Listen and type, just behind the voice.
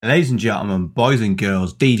Ladies and gentlemen, boys and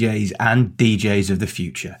girls, DJs and DJs of the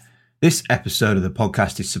future. This episode of the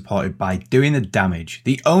podcast is supported by Doing the Damage,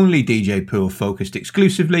 the only DJ pool focused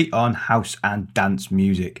exclusively on house and dance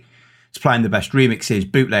music. Supplying the best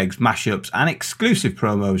remixes, bootlegs, mashups and exclusive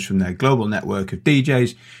promos from their global network of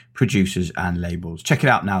DJs, producers and labels. Check it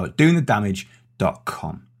out now at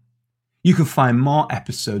doingthedamage.com. You can find more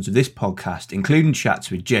episodes of this podcast, including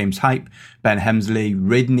chats with James Hype, Ben Hemsley,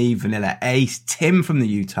 Ridney, Vanilla Ace, Tim from the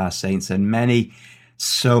Utah Saints, and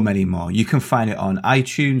so many more. You can find it on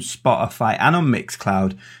iTunes, Spotify, and on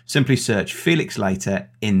Mixcloud. Simply search Felix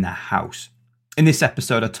Leiter in the house. In this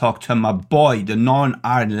episode, I talk to my boy, the Northern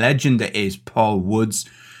Ireland legend that is Paul Woods.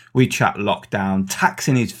 We chat lockdown,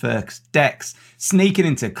 taxing his first decks, sneaking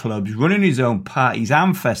into clubs, running his own parties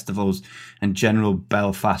and festivals, and general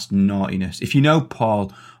Belfast naughtiness. If you know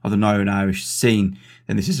Paul or the Northern Irish scene,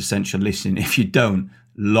 then this is essential listening. If you don't,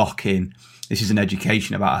 lock in. This is an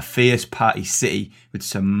education about a fierce party city with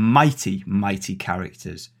some mighty, mighty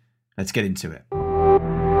characters. Let's get into it.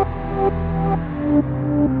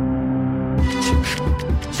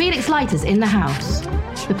 Felix Leiter's in the house.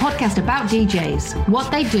 The podcast about DJs,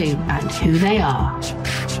 what they do and who they are.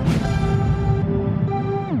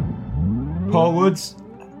 Paul Woods,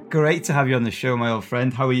 great to have you on the show, my old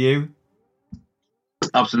friend. How are you?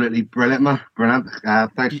 Absolutely brilliant, man. Brilliant.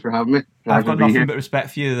 Thanks for having me. Glad I've got to be nothing here. but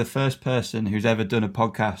respect for you. The first person who's ever done a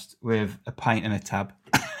podcast with a pint and a tab.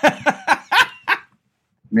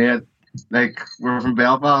 Mate, like, we're from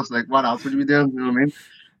Belfast. Like, what else would you be doing? You know what I mean?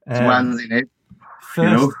 It's Wednesday night.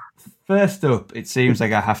 First up, it seems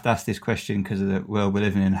like I have to ask this question because of the world we're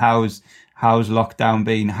living in. How's lockdown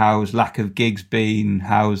been? How's lack of gigs been?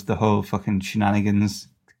 How's the whole fucking shenanigans?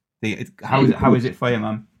 How is it for you,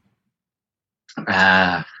 man?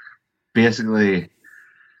 Basically,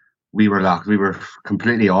 we were locked. We were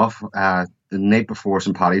completely off. The night before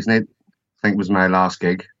St. Paddy's night, I think was my last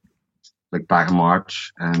gig, like back in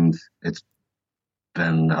March, and it's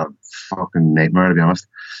been a fucking nightmare, to be honest.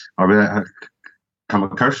 Come a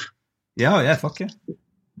curse? Yeah, oh yeah, fuck yeah.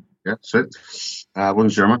 Yeah, sweet.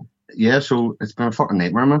 Wasn't sure, man. Yeah, so it's been a fucking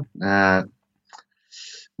nightmare, man.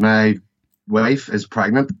 My wife is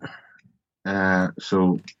pregnant,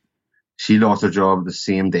 so she lost her job the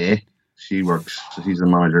same day. She's the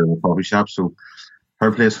manager of the coffee shop, so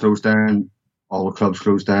her place closed down, all the clubs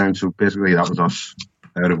closed down, so basically that was us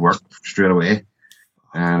out of work straight away.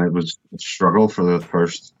 And it was a struggle for the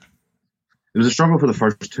first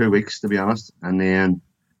 2 weeks, to be honest. And then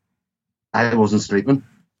I wasn't sleeping.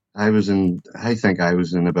 I think I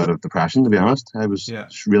was in a bit of depression, to be honest. I was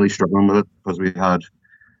really struggling with it because we had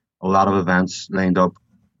a lot of events lined up,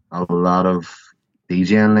 a lot of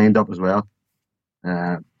DJing lined up as well.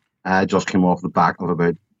 I just came off the back of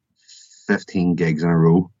about 15 gigs in a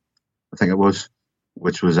row, I think it was,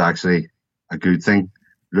 which was actually a good thing.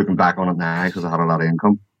 Looking back on it now, because I had a lot of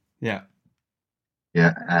income. Yeah.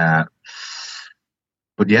 Yeah.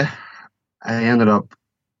 But yeah, I ended up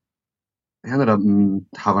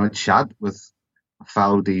having a chat with a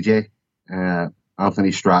fellow DJ,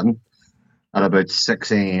 Anthony Stratton, at about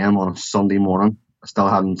 6 a.m. on a Sunday morning. I still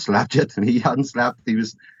hadn't slept yet, and he hadn't slept. He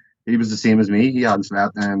was the same as me. He hadn't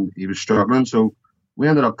slept, and he was struggling. So we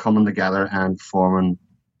ended up coming together and forming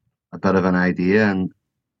a bit of an idea, and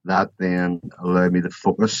that then allowed me to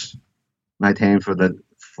focus my time for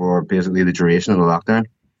basically the duration of the lockdown.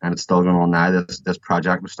 And it's still going on now. This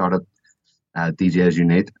project was started, DJs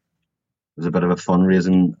Unite. It was a bit of a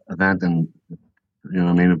fundraising event, and you know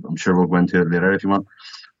what I mean. I'm sure we'll go into it later if you want.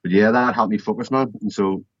 But yeah, that helped me focus, man. And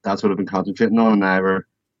so that's what I've been concentrating on. And now we're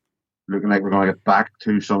looking like we're going to get back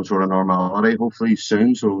to some sort of normality, hopefully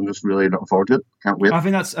soon. So I'm just really looking forward to it. Can't wait. I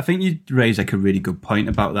think you raised like a really good point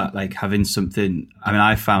about that, like having something. I mean,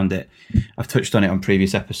 I found it. I've touched on it on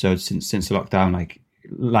previous episodes since the lockdown.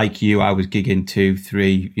 Like you, I was gigging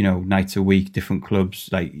 2-3, nights a week, different clubs.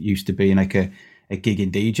 Like used to being like a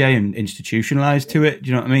gigging DJ and institutionalized to it. Do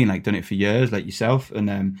you know what I mean? Like done it for years, like yourself,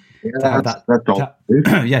 and to have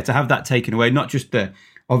that taken away. Not just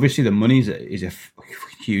obviously the money is a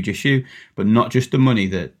huge issue, but not just the money,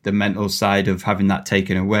 the mental side of having that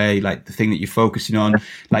taken away, like the thing that you're focusing on.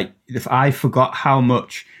 Like if I forgot how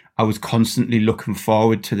much I was constantly looking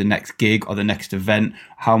forward to the next gig or the next event,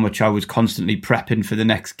 how much I was constantly prepping for the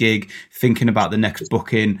next gig, thinking about the next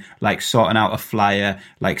booking, like sorting out a flyer,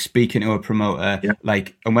 like speaking to a promoter,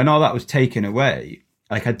 and when all that was taken away,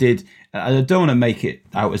 like I don't want to make it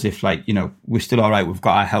out as if we're still all right, we've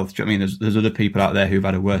got our health. Do you know what I mean? There's other people out there who've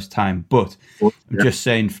had a worse time, but I'm just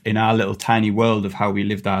saying in our little tiny world of how we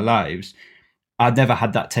lived our lives, I'd never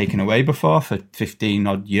had that taken away before for 15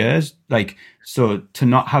 odd years. Like, so to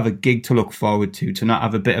not have a gig to look forward to not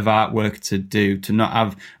have a bit of artwork to do, to not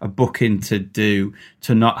have a booking to do,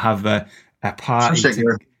 to not have a party.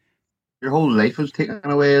 Like your whole life was taken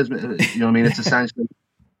away. You know what I mean? It's essentially,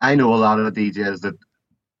 I know a lot of the DJs that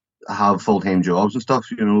have full-time jobs and stuff,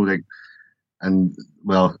 you know, like, and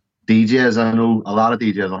well, DJs, I know a lot of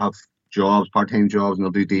DJs will have jobs, part-time jobs, and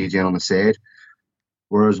they'll do DJing on the side.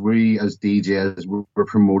 Whereas we as DJs, we're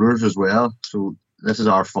promoters as well. So this is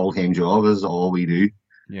our full-time job. This is all we do.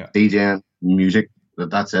 Yeah. DJing, music,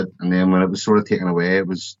 that's it. And then when it was sort of taken away, it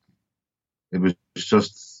was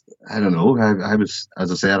just, I don't know. I was,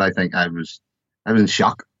 as I said, I think I was in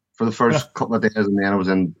shock for the first couple of days, and then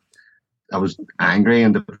I was angry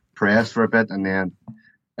and depressed for a bit, and then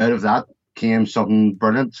out of that came something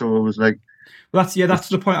brilliant. So it was like, well, that's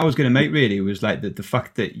the point I was going to make. Really, was like the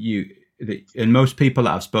fact that and most people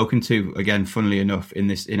that I've spoken to, again, funnily enough,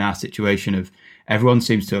 in our situation of everyone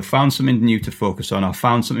seems to have found something new to focus on or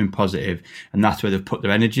found something positive, and that's where they've put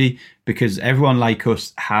their energy, because everyone like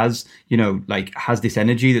us has this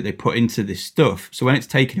energy that they put into this stuff. So when it's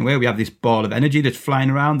taken away, we have this ball of energy that's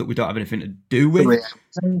flying around that we don't have anything to do with.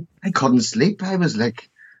 I couldn't sleep. I was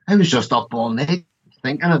just up all night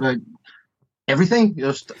thinking about everything,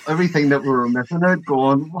 just everything that we were missing out,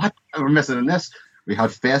 going, what? We're missing in this. We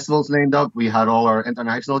had festivals lined up. We had all our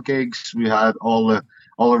international gigs. We had all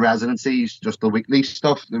the residencies, just the weekly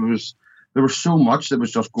stuff. There was so much that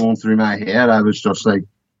was just going through my head. I was just like,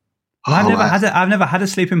 I've never had a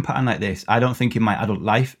sleeping pattern like this, I don't think, in my adult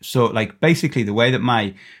life. So like basically the way that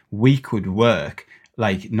my week would work,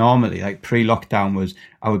 like normally, like pre-lockdown, was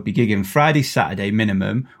I would be gigging Friday, Saturday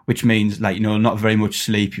minimum, which means like, you know, not very much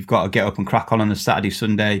sleep. You've got to get up and crack on a Saturday,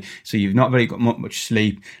 Sunday. So you've not very got much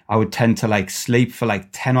sleep. I would tend to like sleep for like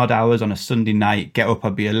 10 odd hours on a Sunday night, get up,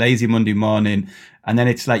 I'd be a lazy Monday morning. And then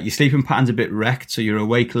it's like your sleeping pattern's a bit wrecked. So you're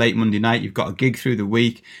awake late Monday night. You've got a gig through the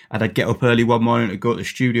week. And I'd get up early one morning to go to the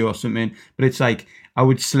studio or something. But it's like, I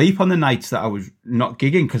would sleep on the nights that I was not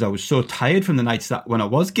gigging because I was so tired from the nights that when I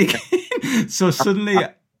was gigging. So suddenly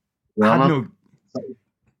I had no...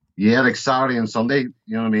 Yeah, like Saturday and Sunday,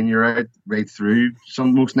 you know what I mean? You're out right through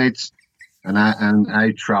most nights. And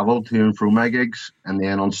I travelled to and from my gigs. And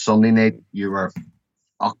then on Sunday night, you were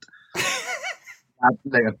fucked.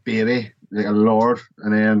 Like a baby, like a lord.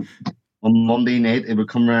 And then on Monday night, it would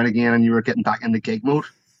come around again and you were getting back into gig mode.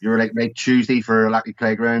 You were like, right, Tuesday for Lucky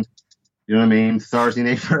Playground. You know what I mean? Thursday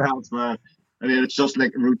night for elsewhere. I mean, it's just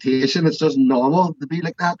like rotation. It's just normal to be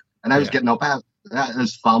like that. And I was getting up at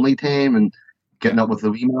his family time and getting up with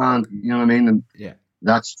the wee man. You know what I mean? And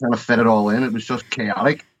that's trying to fit it all in. It was just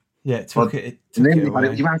chaotic. Yeah, it took it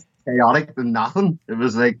away. You went chaotic than nothing. It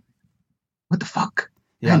was like, what the fuck?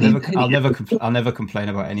 Yeah, I'll never complain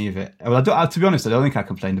about any of it. Well, to be honest, I don't think I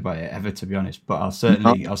complained about it ever, to be honest. But I'll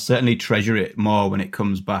certainly treasure it more when it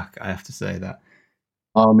comes back. I have to say that.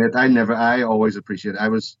 Oh, mate, I always appreciate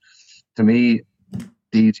it. To me,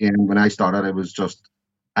 DJing when I started,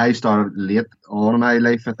 I started late on in my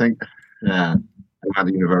life. I think. I went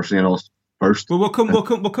to university and all first. Well, we'll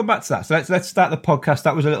come back to that. So let's start the podcast.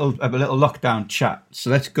 That was a little lockdown chat.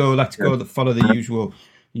 So let's go follow the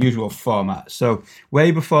usual format. So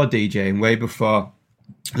way before DJing, way before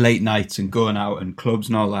late nights and going out and clubs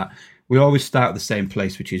and all that, we always start at the same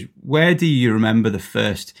place, which is, where do you remember the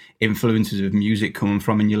first influences of music coming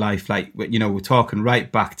from in your life? Like, you know, we're talking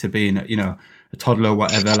right back to being, you know, a toddler or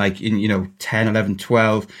whatever, like in, you know, 10, 11,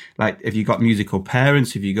 12. Like, have you got musical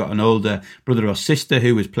parents? Have you got an older brother or sister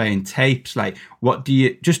who was playing tapes? Like, what do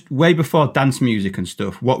you, just way before dance music and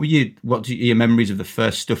stuff, what are your memories of the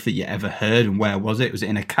first stuff that you ever heard, and where was it? Was it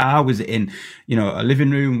in a car? Was it in, you know, a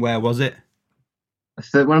living room? Where was it?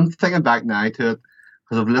 So when I'm thinking back now to it,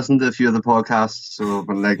 because I've listened to a few of the podcasts, so I've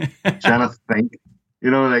been like trying to think,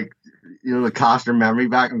 to cast your memory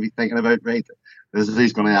back and be thinking about, right, this is what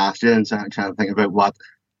he's going to ask you, and trying to think about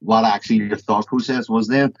what actually your thought process was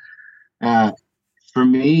then. For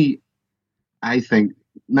me, I think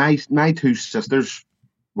my two sisters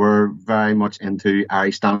were very much into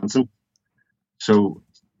Irish dancing. So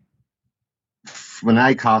when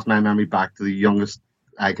I cast my memory back to the youngest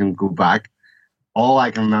I can go back, all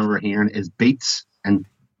I can remember hearing is beats and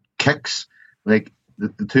kicks. Like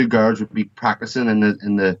the two girls would be practicing in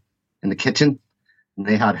the kitchen, and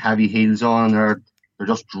they had heavy heels on. They're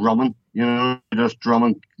just drumming, you know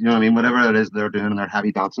what I mean? Whatever it is they're doing, and they're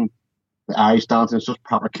heavy dancing. The Irish dancing is just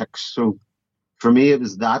proper kicks. So for me, it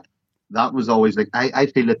was that was always like, I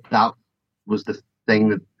feel that was the thing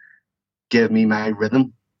that gave me my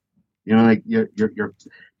rhythm. You know, like your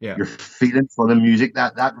feeling for the music,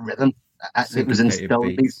 that rhythm. it was instilled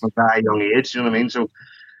in me from a very young age. You know what I mean? So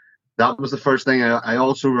that was the first thing. I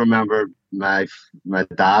also remember my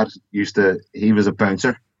dad he was a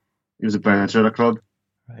bouncer. He was a bouncer at a club.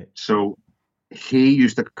 Right. So he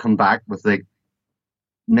used to come back with like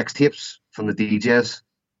mixtapes from the DJs,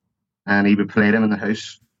 and he would play them in the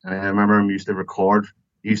house. And I remember him used to record.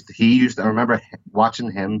 I remember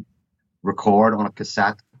watching him record on a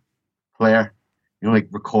cassette player. You know, like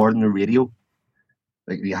recording the radio.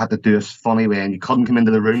 Like you had to do a funny way, and you couldn't come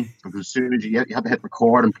into the room because as soon as you had to hit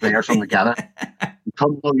record and play or something together.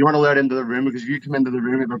 You weren't allowed into the room because if you come into the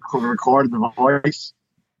room, it recorded the voice.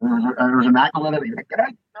 There was an echo in it. You're like, get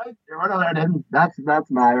out, you weren't allowed in. That's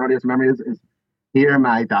my earliest memory is hearing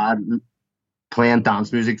my dad playing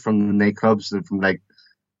dance music from the nightclubs from like,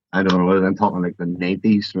 I don't know, I'm talking like the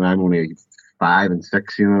 90s when I'm only 5 and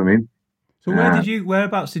 6, you know what I mean? So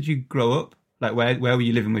whereabouts did you grow up? Like where were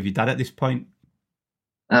you living with your dad at this point?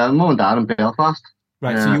 Mum and dad in Belfast.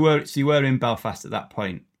 Right, so you were in Belfast at that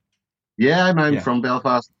point. Yeah, I'm from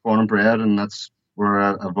Belfast, born and bred, and that's where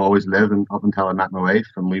I've always lived, and up until I met my wife,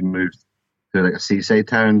 and we moved to like a seaside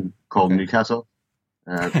town called Newcastle.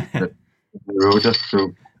 The road just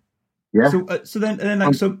so. Yeah. So then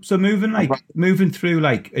like so moving through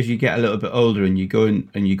like as you get a little bit older and you're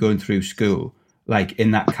going through school, like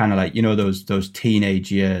in that kind of like, you know, those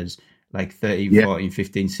teenage years, like 13, 14,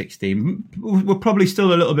 15, 16, we're probably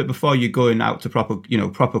still a little bit before you're going out to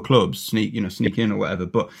proper clubs, sneaking in or whatever.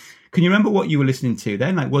 But can you remember what you were listening to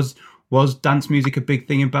then? Like was dance music a big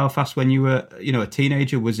thing in Belfast when you were, a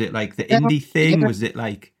teenager? Was it like the indie thing? Was it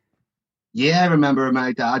like? Yeah, I remember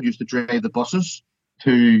my dad used to drive the buses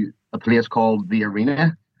to a place called the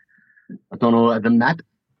Arena. I don't know, the Met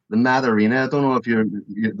Arena. I don't know if you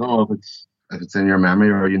don't know if it's in your memory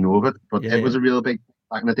or you know of it, but it was a real big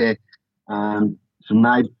back in the day. So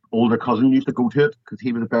my older cousin used to go to it because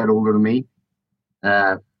he was a bit older than me.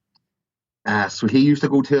 So he used to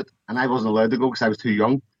go to it, and I wasn't allowed to go because I was too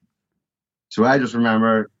young. So I just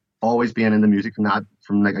remember always being into music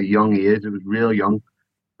from like a young age. It was real young.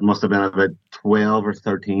 It must have been about 12 or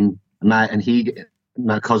 13. And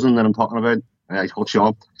my cousin that I'm talking about, he's called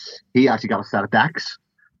Sean. He actually got a set of decks.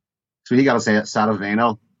 So he got a set of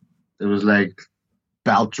vinyl. It was like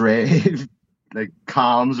Belt Drive, like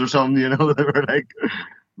Calms or something, they were like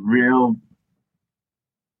real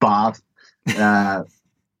bad.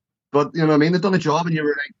 But you know what I mean? They'd done a job, and you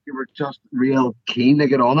were just real keen to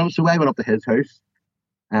get on them. So I went up to his house,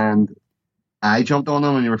 and I jumped on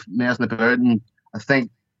them, and you were messing about. And I think,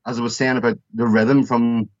 as I was saying about the rhythm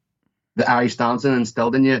from the Irish dancing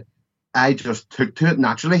instilled in you, I just took to it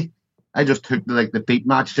naturally. I just took the beat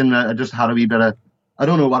match, and I just had a wee bit of, I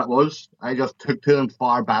don't know what it was. I just took to them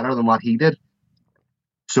far better than what he did.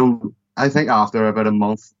 So I think after about a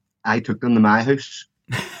month, I took them to my house,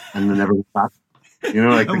 and they never went back.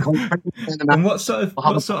 And what sort of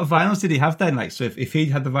vinyls did he have then? Like, so if he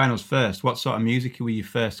had the vinyls first, what sort of music were you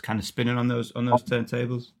first kind of spinning on those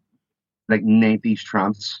turntables? Like 90s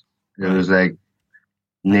trance. It was like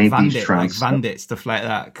 90s trance, like Vandit, stuff like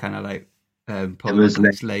that, kind of like Paul Van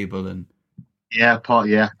Dyke's label and Paul.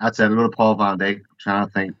 Yeah, that's it. A little Paul Van Dyke. I'm trying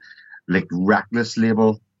to think, like Reckless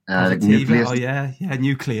label, like Nucleus. Oh yeah,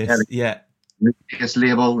 Nucleus. Nucleus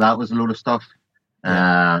label. That was a load of stuff.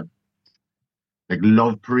 Like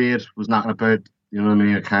Love Parade was knocking about. You know what I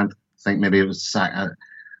mean? I can't think. Maybe it was. I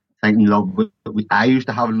think I used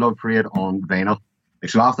to have Love Parade on vinyl.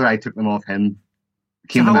 Like, so after I took them off him,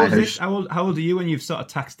 came to my house. How old are you when you've sort of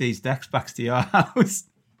taxed these decks back to your house?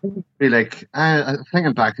 Like, I think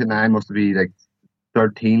I'm back to now. I must be like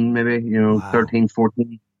 13, maybe. Wow. 13,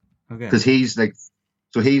 14. Okay. Because he's like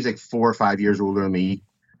 4 or 5 years older than me,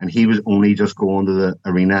 and he was only just going to the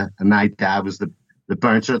Arena, and my dad was the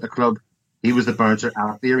bouncer at the club. He was the bouncer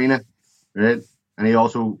at the Arena, right? And he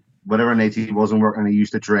also, whatever nights he wasn't working, he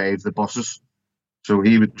used to drive the buses. So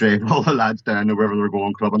he would drive all the lads down to wherever they were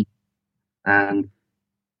going clubbing. And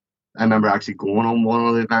I remember actually going on one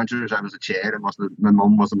of the adventures. I was a child. My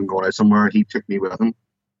mum must have been going out somewhere. He took me with him.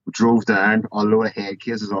 We drove down a load of head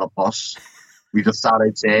cases on a bus. We just sat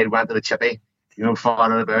outside, went to the chippy,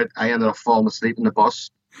 farted about. I ended up falling asleep in the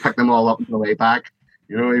bus, picked them all up on the way back.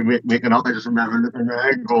 Waking up, I just remember looking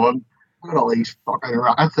around going, look at all these fucking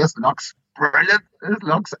rats. This looks brilliant. This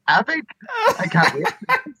looks epic. I can't wait.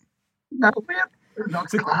 No, wait.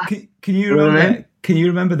 So can you remember? Can you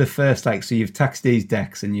remember the first, like, so you've taxed these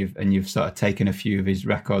decks and you've sort of taken a few of his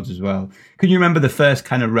records as well. Can you remember the first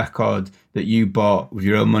kind of record that you bought with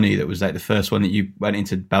your own money that was like the first one that you went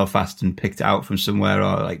into Belfast and picked it out from somewhere,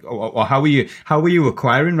 or how were you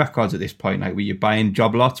acquiring records at this point? Like, were you buying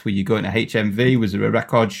job lots? Were you going to HMV? Was there a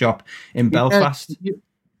record shop in Belfast?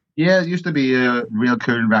 Yeah, it used to be a real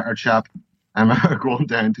cool record shop. I remember going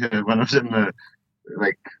down to it when I was in the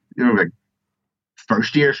like like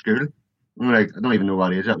first year school. Like I don't even know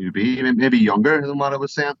what age that would be. Maybe younger than what I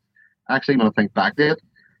was saying. Actually, when I think back to it,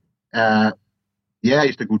 uh, yeah, I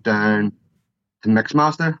used to go down to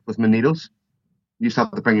Mixmaster with my needles. You used to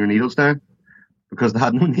have to bring your needles down because they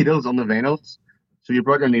had no needles on the vinyls. So you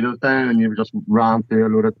brought your needles down and you just ran through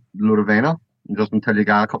a load of vinyl, and just until you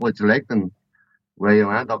got a couple that you liked, and where you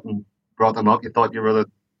went up and brought them up. You thought you were the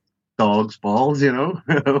dog's balls, way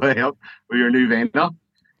up with your new vinyl.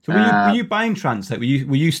 So were you buying trance? Like were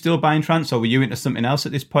you still buying trance, or were you into something else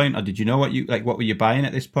at this point, or did you know what were you buying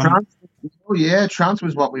at this point? Trance, oh yeah, trance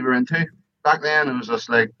was what we were into back then. It was just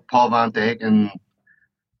like Paul Van Dyk and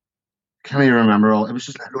can't even remember all. It was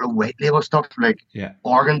just like a lot of white label stuff, like Yeah,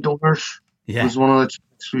 Organ Donors yeah. was one of the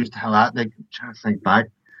tracks we used to have that. Like trying to think back.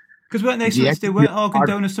 Because weren't they something to do? Weren't Organ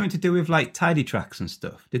Donors something to do with like tidy tracks and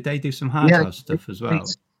stuff? Did they do some hard Yeah, house stuff as well?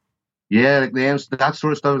 yeah, like that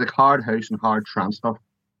sort of stuff, like hard house and hard trance stuff.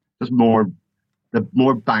 Just the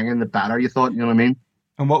more banging, the better. You thought, you know what I mean?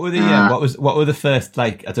 And what were the what were the first,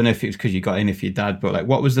 like, I don't know if it was because you got in if your dad, but like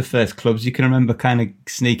what was the first clubs you can remember kind of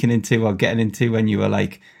sneaking into or getting into when you were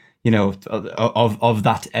like, of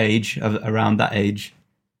that age, around that age?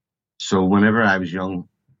 So whenever I was young,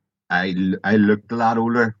 I looked a lot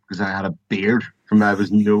older because I had a beard from when I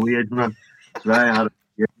was no age, man. So I had a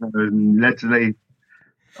beard. I was literally,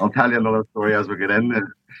 I'll tell you another story as we get in.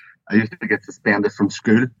 I used to get suspended from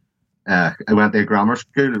school. I went to a grammar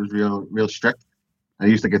school. It was real strict. I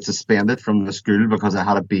used to get suspended from the school because I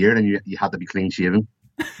had a beard and you had to be clean shaven.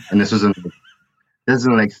 And this is in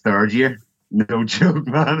like third year. No joke,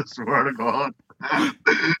 man. I swear to God.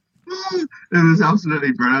 It was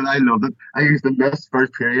absolutely brilliant. I loved it. I used to miss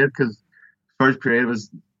first period because first period was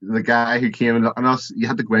the guy who came and looking at us. You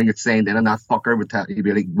had to go in and get signed in, and that fucker would he'd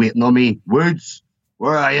be like, waiting on me. Woods,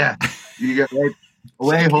 where are you? You get right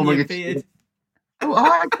away home and get. Oh,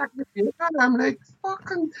 I can't get you. I'm like,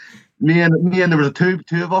 fucking. Me and there was two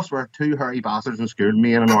of us were two hairy bastards in school.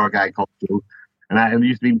 Me and another guy called Joe. And I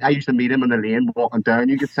used to meet him in the lane walking down.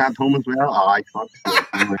 You get sent home as well. Oh, I can't.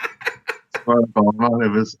 Oh, man, it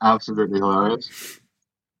was absolutely hilarious.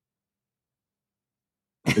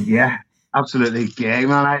 But yeah, absolutely gay,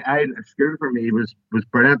 man. School for me was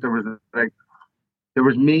brilliant. There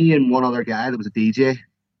was me and one other guy that was a DJ.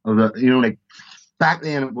 Of the, like back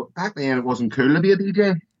then it wasn't cool to be a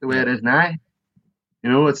DJ the way it is now.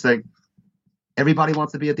 It's like everybody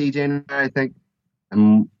wants to be a DJ now, I think.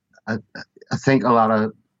 And I think a lot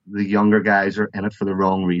of the younger guys are in it for the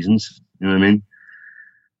wrong reasons. You know what I mean?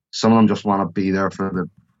 Some of them just want to be there for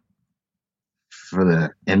the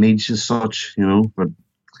image as such, But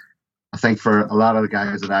I think for a lot of the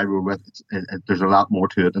guys that I were with, there's a lot more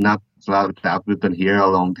to it than that. It's a lot of that. We've been here a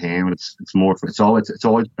long time. It's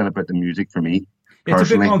always been about the music for me.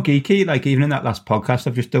 It's a bit more geeky. Like even in that last podcast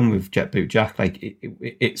I've just done with Jet Boot Jack, like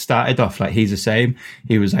it started off like he's the same.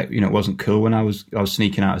 He was like, it wasn't cool when I was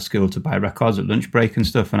sneaking out of school to buy records at lunch break and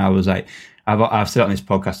stuff. And I was like, I've said it on this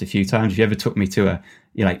podcast a few times. If you ever took me to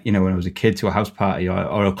when I was a kid to a house party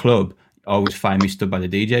or a club, always find me stood by the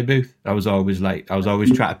DJ booth. I was always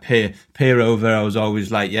trying to peer over. I was always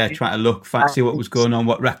trying to look, see what was going on,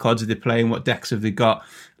 what records are they playing, what decks have they got,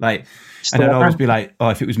 like. And I'd always be like, oh,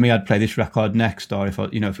 if it was me, I'd play this record next, or if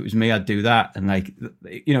it was me, I'd do that. And like,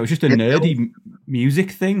 it's just a nerdy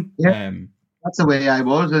music thing. Yeah, that's the way I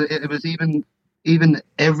was. It was even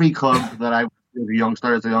every club that I was a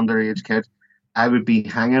youngster, as an underage kid, I would be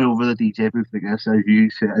hanging over the DJ booth, I guess, as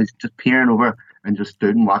you say. I was just peering over and just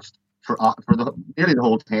stood and watched for nearly the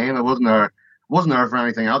whole time. I wasn't there for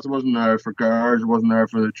anything else. I wasn't there for girls. I wasn't there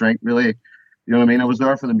for the drink, really. You know what I mean? I was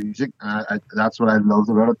there for the music. That's what I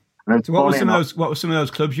loved about it. So what were some of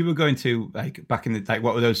those clubs you were going to, like back in the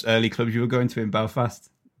what were those early clubs you were going to in Belfast?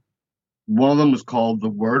 One of them was called The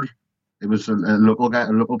Word. It was a local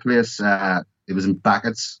place. It was in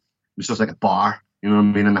Beckett's. It was just like a bar, you know what I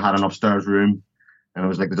mean? And they had an upstairs room, and it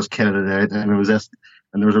was like they just kitted it out. And it was this,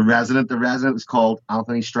 and there was a resident. The resident was called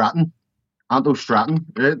Anthony Stratton, Anto Stratton,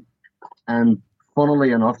 right? And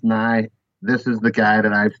funnily enough, now this is the guy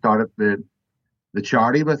that I've started the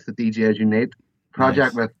charity with, the DJs Unite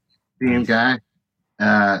project with. Same guy.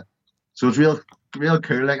 So it's real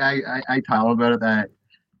cool. Like I tell him about it that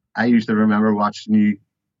I used to remember watching you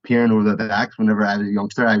peering over the decks whenever I was a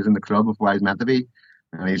youngster. I was in the club before I was meant to be,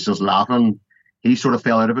 and he's just laughing. He sort of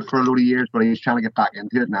fell out of it for a load of years, but he's trying to get back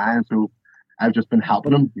into it now. And so I've just been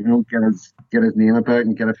helping him, get his name about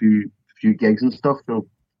and get a few gigs and stuff. So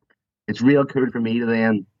it's real cool for me to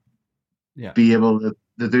then be able to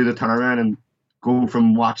do the turnaround and go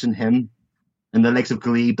from watching him And the likes of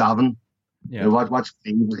Glebe Davin. Yeah. You know, watch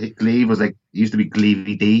Glebe was like, he used to be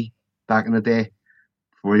Glebe D back in the day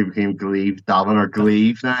before he became Glebe Davin or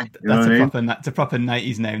Glebe now. That's a proper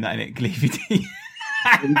 90s name, that, isn't it? Glebe D.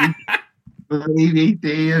 Glebe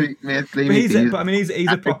D, mate.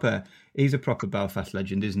 He's a proper Belfast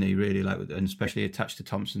legend, isn't he? Really, like, and especially attached to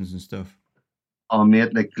Thompsons and stuff. Oh,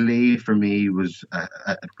 mate, like Glebe for me was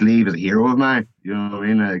Glebe is a hero of mine. You know what I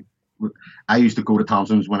mean? Like, I used to go to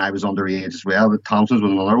Thompson's when I was underage as well. But Thompson's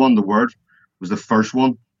was another one. The Word was the first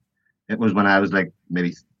one. It was when I was like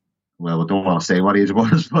maybe, well, I don't want to say what age it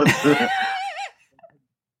was, but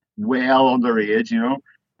well underage, you know.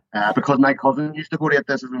 Because my cousin used to go to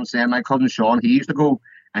this, as I'm saying, my cousin Sean, he used to go,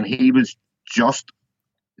 and he was just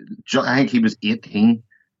I think he was 18,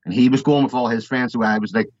 and he was going with all his friends. So I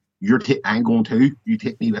was like, I'm going too. You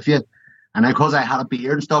take me with you. And because I had a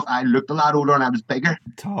beard and stuff, I looked a lot older and I was bigger.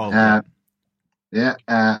 Tall. I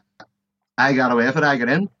got away with it. I got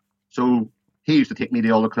in. So he used to take me to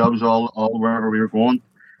all the clubs, all wherever we were going.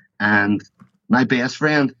 And my best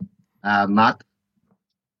friend, Matt,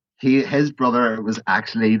 his brother was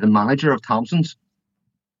actually the manager of Thompson's.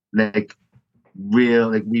 We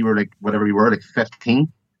were like, whatever we were, like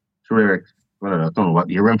 15. So we were like, well, I don't know what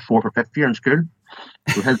year, we're in 4th or 5th year in school.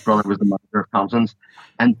 So his brother was the manager of Thompson's.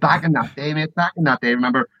 And back in that day,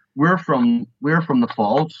 remember, we're from the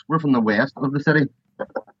Falls. We're from the west of the city.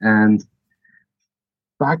 And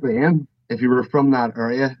back then, if you were from that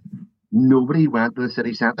area, nobody went to the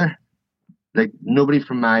city centre. Like, nobody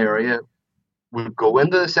from my area would go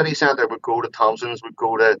into the city centre, would go to Thompson's, would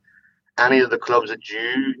go to any of the clubs that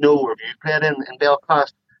you know or you played in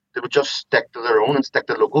Belfast. They would just stick to their own and stick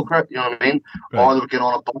to local crowd, you know what I mean? Right. Or they would get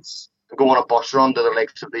on a bus and go on a bus run to the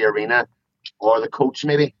likes of the arena or the coach,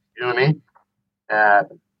 maybe, you know what I mean?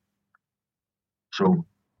 So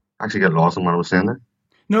I actually get lost in what I was saying there.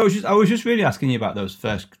 No, I was just really asking you about those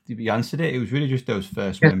first. You answered it. It was really just those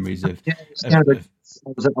first memories of. I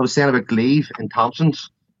was saying about Glebe and Thompson's.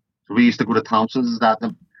 So we used to go to Thompson's.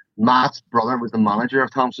 Matt's brother was the manager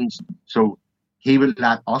of Thompson's, so he would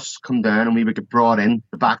let us come down and we would get brought in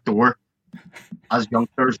the back door as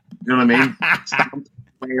youngsters. You know what I mean? Stamped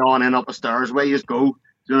way on in up the stairs. Way you just go.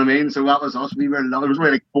 You know what I mean? So that was us. There was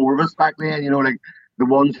only like 4 of us back then. You know, like the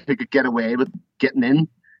ones who could get away with getting in.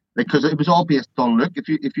 Because it was all based on look. If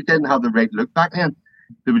you didn't have the right look back then,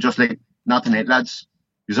 they were just like, not tonight, lads.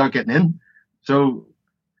 You aren't getting in. So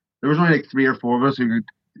there was only like 3 or 4 of us who could,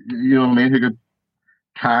 you know what I mean, who could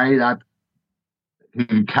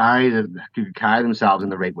carry themselves in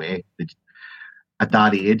the right way at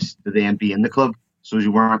that age to then be in the club. So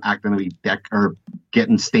you weren't acting a wee dick or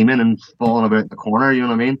getting steaming and falling about the corner. You know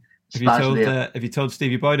what I mean? Have you told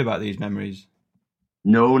Stevie Boyd about these memories?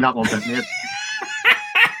 No, not one bit, mate.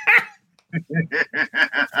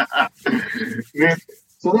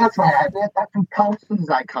 So that's why that from Thompson's is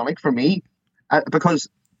iconic for me, because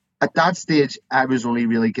at that stage I was only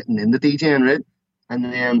really getting into DJing, right? And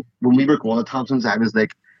then when we were going to Thompson's, I was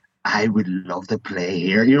like, I would love to play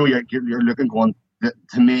here. You know, you're looking going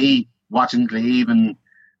to me watching Glebe and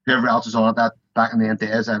whoever else was on at that back in the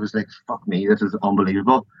days. I was like, fuck me, this is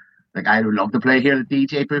unbelievable. Like, I would love to play here. The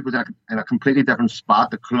DJ booth was in a completely different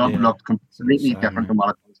spot. The club looked completely different from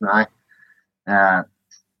what it does now.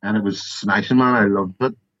 And it was smashing, man. I loved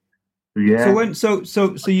it. Yeah. So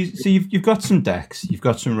you've got some decks, you've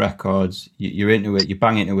got some records, you're into it, you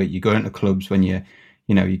bang into it, you go into clubs when you're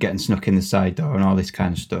getting snuck in the side door and all this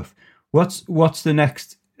kind of stuff. What's the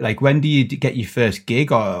next? Like, when do you get your first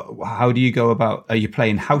gig, or how do you go about? Are you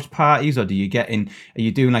playing house parties, or are you doing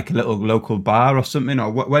like a little local bar or something, or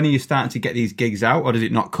when are you starting to get these gigs out, or does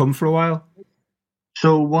it not come for a while?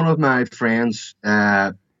 So one of my friends,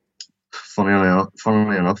 funnily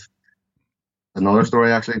enough, another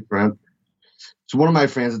story actually, Brent. So one of my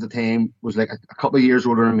friends at the time was like a couple of years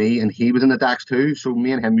older than me, and he was in the decks too. So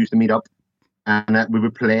me and him used to meet up, and we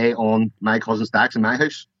would play on my cousin's decks in my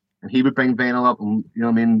house, and he would bring vinyl up, and you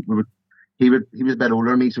know what I mean. He was a bit older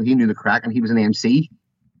than me, so he knew the crack, and he was an MC.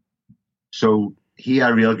 So he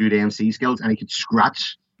had real good MC skills, and he could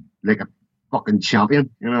scratch like a fucking champion.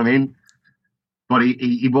 You know what I mean? But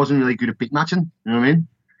he wasn't really good at beat matching. You know what I mean?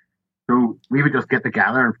 So we would just get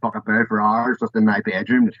together and fuck about for hours just in my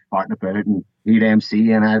bedroom, just farting about, and he'd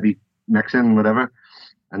MC and I'd be mixing and whatever.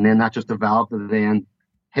 And then that just developed. And then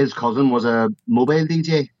his cousin was a mobile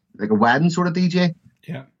DJ, like a wedding sort of DJ.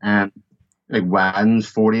 Yeah. And like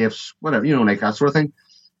weddings, 40ths, whatever, you know, like that sort of thing.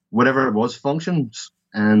 Whatever it was, functions.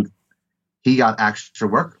 And he got extra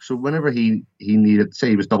work. So whenever he needed, say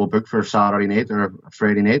he was double booked for a Saturday night or a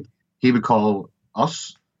Friday night, he would call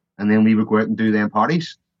us and then we would go out and do them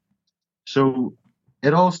parties. So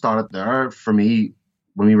it all started there for me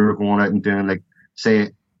when we were going out and doing, like, say,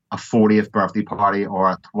 a 40th birthday party or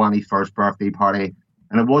a 21st birthday party.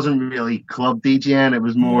 And it wasn't really club DJing. It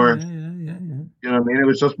was more, you know what I mean? It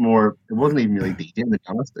was just more, it wasn't even really DJing, to be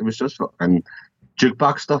honest. It was just fucking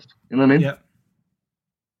jukebox stuff. You know what I mean? Yeah.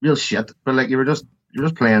 Real shit. But like, you're just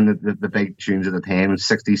playing the big tunes at the time,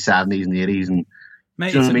 60s, 70s, and 80s. And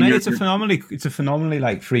Mate, you know what I mean? it's a phenomenally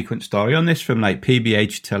like frequent story on this, from like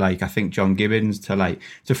PBH to like I think John Gibbons to like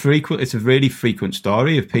it's a really frequent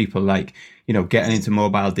story of people like, you know, getting into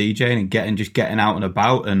mobile DJing and getting out and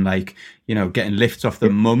about and like, you know, getting lifts off their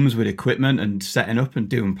mums with equipment and setting up and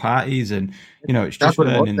doing parties, and you know, it's just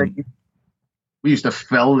learning. Like, we used to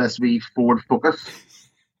fill this wee Ford Focus.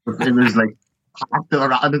 It was like packed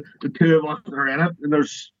around, the two of us are in it, and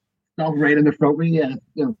there's stuff right in the front of you,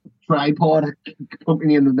 you know, tripod poking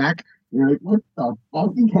you in the neck. You're like, what the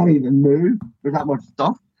fuck? You can't even move. There's that much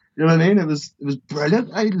stuff. You know what I mean? It was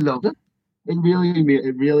brilliant. I loved it. It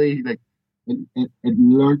really it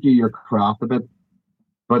learned you your craft a bit.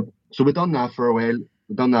 But so we've done that for a while.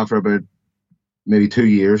 We've done that for about maybe 2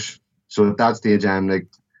 years. So at that stage, I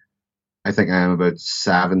think I am about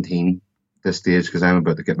 17 this stage, because I'm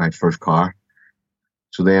about to get my first car.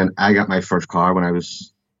 So then I got my first car when I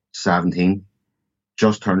was 17,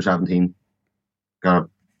 just turned 17.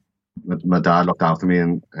 My dad looked after me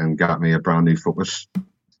and got me a brand new Focus.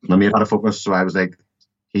 My mate had a Focus, so I was like,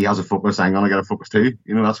 he has a Focus, I'm gonna get a Focus too,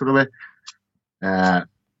 you know, that sort of way.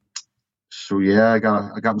 So yeah, I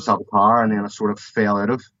got myself a car, and then I sort of fell out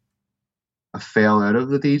of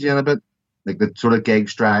the DJing a bit. Like, the sort of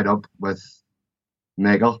gigs dried up with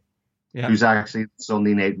Michael, who's actually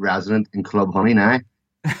Sunday night resident in Club Honey now.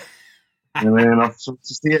 And then so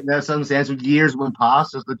to see it there, so years went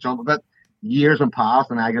past, just to jump a bit. Years went past,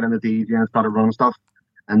 and I got into DJ and started running stuff.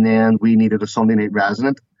 And then we needed a Sunday night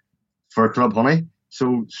resident for Club Honey.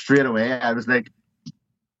 So straight away, I was like,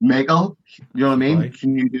 Michael, you know what I mean? Right.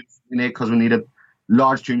 Can you do Sunday night? Because we needed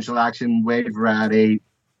large tune selection, wide variety,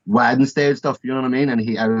 wedding stage stuff, you know what I mean?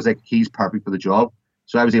 And I was like, he's perfect for the job.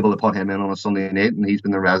 So I was able to put him in on a Sunday night, and he's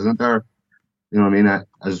been the resident there, you know what I mean,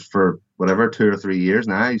 as for whatever, 2 or 3 years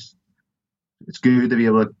now. It's good to be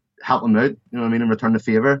able to help him out, you know what I mean, and return the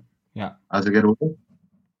favour as I get older.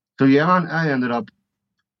 So yeah, man, I ended up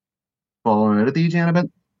falling out of DJing a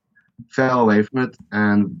bit, fell away from it,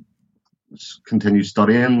 and continued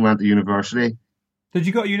studying, went to university. Did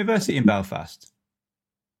you go to university in Belfast?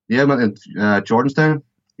 Yeah, I went to Jordanstown,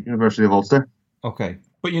 University of Ulster. Okay.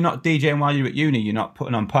 But you're not DJing while you're at uni? You're not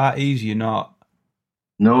putting on parties? You're not...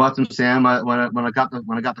 No, that's what I'm saying. When I got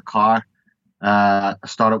the car, I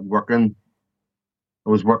started working. I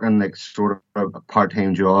was working like sort of a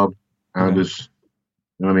part-time job, and it was,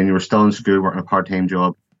 you know what I mean, you were still in school working a part-time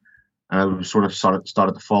job, and I was sort of started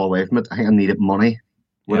to fall away from it. I think I needed money.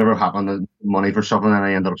 Whatever happened, money for something, and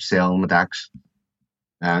I ended up selling my decks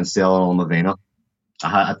and selling all my vinyl.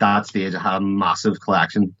 At that stage, I had a massive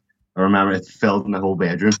collection. I remember it filled my whole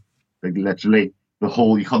bedroom. Like, literally,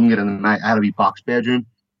 you couldn't get in. I had a wee box bedroom.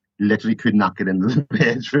 Literally could not get into the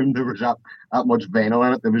bedroom. There was that much vinyl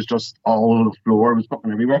in it. It was just all over the floor. It was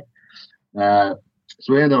fucking everywhere. So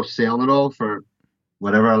we ended up selling it all for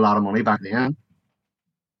whatever, a lot of money back then.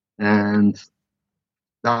 And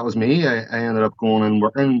that was me. I ended up going and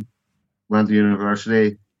working, went to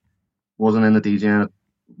university, wasn't in the DJing,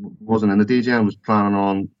 was planning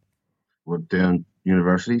on doing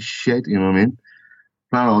university shit, you know what I mean?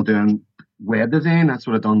 Planning on doing web design. That's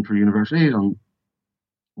what I've done for university, on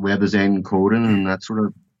web design and coding, and that sort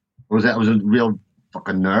of I was a real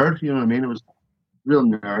fucking nerd, you know what I mean? It was real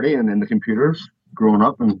nerdy and in the computers growing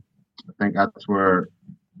up, and I think that's where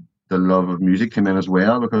the love of music came in as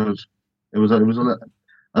well, because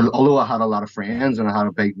although I had a lot of friends and I had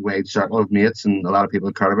a big wide circle of mates and a lot of people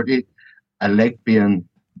that cared about you, I liked being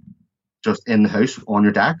just in the house on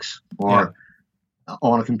your decks or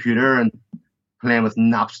on a computer and playing with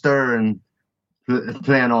Napster and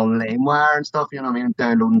playing on LimeWire and stuff, you know what I mean,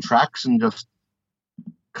 downloading tracks and just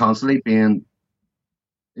constantly being,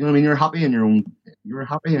 you know what I mean, you're happy in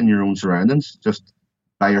your own surroundings, just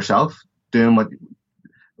by yourself, doing what.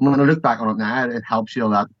 When I look back on it now, it helps you a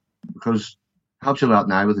lot, because it helps you a lot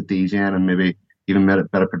now with the DJing and maybe even a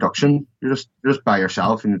bit of production. You're just by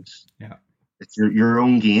yourself, and it's your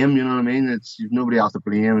own game, you know what I mean? You've nobody else to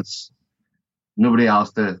blame, it's nobody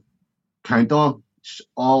else to count on. It's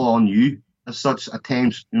all on you as such at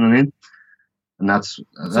times, you know what I mean? And so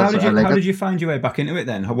how did you find your way back into it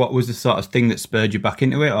then? What was the sort of thing that spurred you back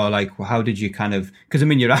into it? Or like, how did you kind of, because I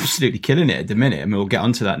mean, you're absolutely killing it at the minute. I mean, we'll get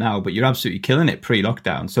onto that now, but you're absolutely killing it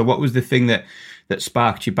pre-lockdown. So what was the thing that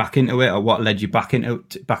sparked you back into it, or what led you back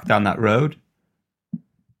down that road?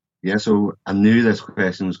 Yeah, so I knew this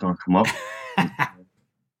question was going to come up,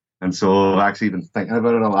 and so I've actually been thinking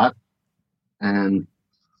about it a lot. And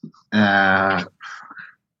I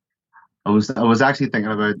was actually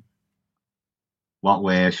thinking about what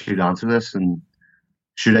way I should answer this, and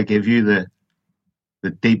should I give you the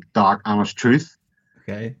deep, dark, honest truth,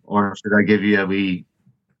 Okay. or should I give you a wee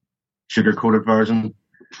sugar-coated version?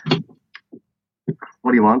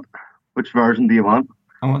 What do you want? Which version do you want?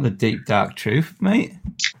 I want the deep, dark truth, mate.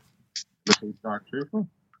 The deep, dark truth.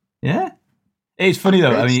 Yeah. It's funny,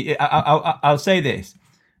 though. I mean, I'll say this.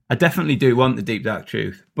 I definitely do want the deep, dark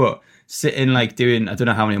truth. But sitting, like, doing... I don't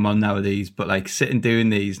know how many I'm on nowadays, but, like, sitting doing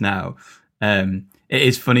these now... it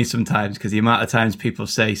is funny sometimes because the amount of times people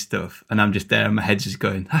say stuff and I'm just there and my head's just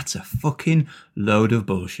going, that's a fucking load of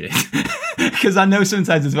bullshit. Because I know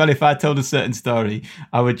sometimes as well, if I told a certain story,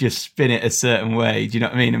 I would just spin it a certain way. Do you know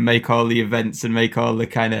what I mean? And make all the events and make all the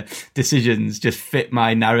kind of decisions just fit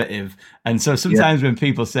my narrative. And so sometimes when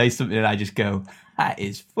people say something, I just go, that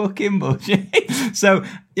is fucking bullshit. So,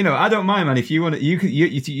 you know, I don't mind, man. If you want to,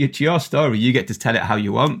 it's your story. You get to tell it how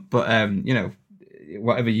you want. But, you know,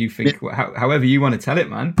 whatever you think, however you want to tell it,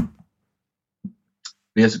 man.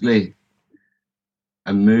 Basically,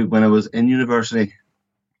 I moved when I was in university.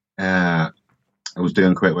 I was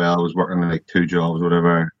doing quite well. I was working like 2 jobs,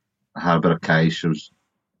 whatever. I had a bit of cash. I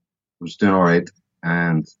was doing all right,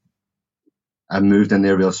 and I moved in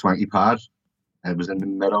there, a real swanky pad. It was in the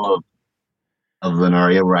middle of an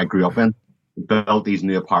area where I grew up in. We built these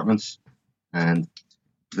new apartments, and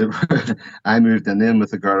I moved in them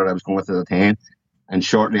with the girl that I was going with at the time. And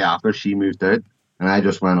shortly after, she moved out, and I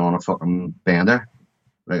just went on a fucking bender,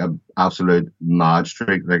 like an absolute mad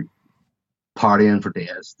streak, like partying for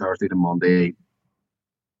days, Thursday to Monday.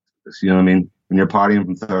 You know what I mean? When you're partying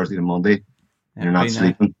from Thursday to Monday, and you're not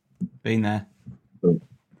sleeping. Been there. So,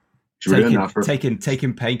 taking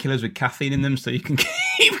painkillers with caffeine in them so you can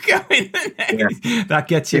keep going. Yeah. That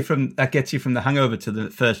gets you from the hangover to the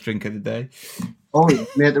first drink of the day. Oh,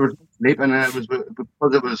 mate, there was sleep, and it was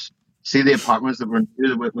because it was. See the apartments that were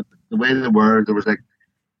with the way they were. There's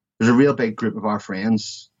a real big group of our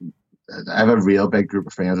friends. I have a real big group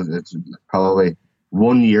of friends. It's probably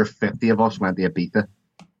 1 year 50 of us went to Ibiza.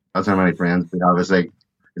 That's how many friends we have. It's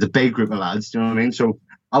a big group of lads. Do you know what I mean? So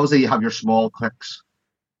obviously you have your small cliques,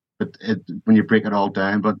 but when you break it all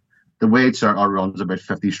down, but the weights are runs about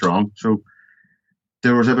 50 strong. So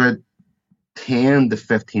there was about 10 to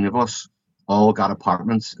 15 of us all got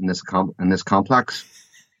apartments in this complex.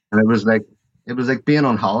 And it was like being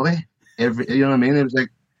on holiday. You know what I mean? It was like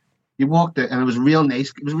you walked out, and it was real nice.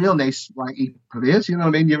 It was a real nice, swanky place. You know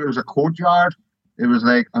what I mean? It was a courtyard. It was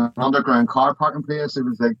like an underground car parking place. It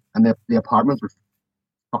was like, and the apartments were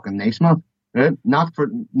fucking nice, man. Right? Not for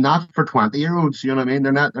 20-year-olds. You know what I mean?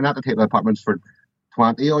 They're not the type of apartments for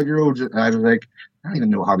 20-odd-year-olds. I was like, I don't even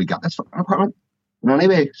know how we got this fucking apartment. And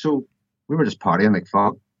anyway, so we were just partying like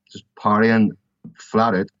fuck, just partying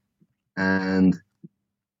flat out, and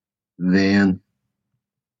then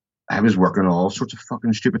I was working all sorts of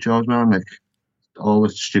fucking stupid jobs, man. Like all the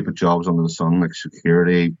stupid jobs under the sun, like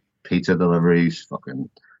security, pizza deliveries, fucking,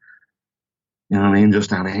 you know what I mean?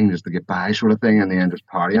 Just anything, just to get by, sort of thing, and then just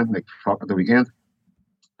partying like fuck at the weekend.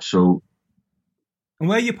 So. And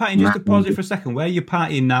where are you partying? Just to pause it for a second. Where are you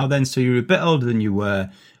partying now? Then, so you're a bit older than you were.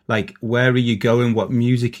 Like, where are you going? What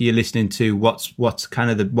music are you listening to? What's kind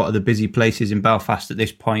of what are the busy places in Belfast at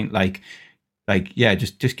this point? Like, yeah,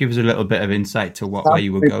 just give us a little bit of insight to where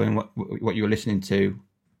you were going, what you were listening to.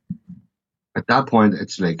 At that point,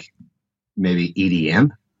 it's like maybe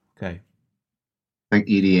EDM. Okay. I think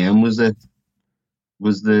EDM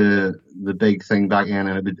was the big thing back then,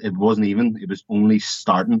 and it wasn't even. It was only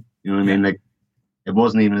starting. You know what I mean? Like it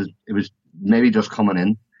wasn't even. It was maybe just coming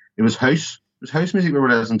in. It was house. It was house music we were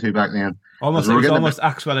listening to back then. It was almost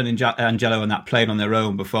Axwell and Angelo and that playing on their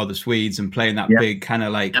own before the Swedes and playing that big kind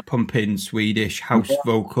of like pumping Swedish house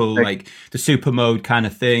vocal, like the super mode kind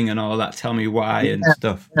of thing and all that. Tell me why and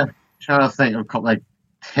stuff. Yeah. Trying to think of a couple like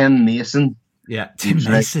Tim Mason. Yeah, Tim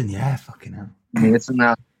Mason. Yeah, fucking hell. Mason.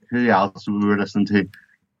 Who else we were listening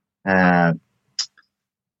to?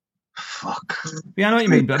 Fuck. Yeah, I know what you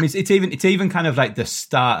mean, but I mean, it's even kind of like the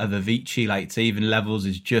start of Avicii, like it's even Levels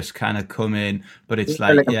is just kind of coming, but it's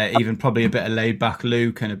like even probably a bit of Laid Back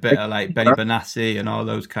Luke and a bit of like Benny Benassi and all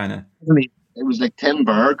those kind of. It was like Tim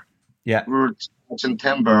Berg. Yeah, we were watching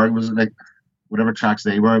Tim Berg. It was like whatever tracks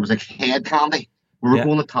they were. It was like Head Candy. We were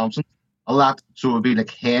going to Thompson a lot, so it would be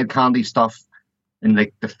like Head Candy stuff and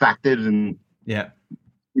like Defected and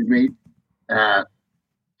excuse me,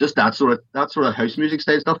 just that sort of house music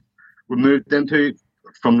style stuff. We moved into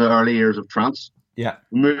from the early years of trance. Yeah.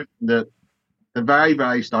 We moved into the very,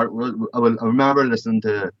 very start was I remember listening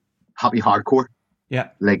to Happy Hardcore, Yeah.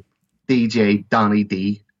 like DJ Danny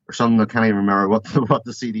D or something. I can't even remember what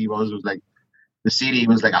the CD was. It was like the CD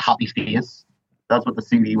was like a happy face. That's what the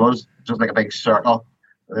CD was, just like a big circle.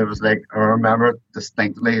 It was like I remember it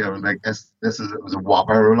distinctly. I was like, it was a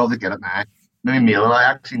whopper. I would love to get it now. Maybe mail it. I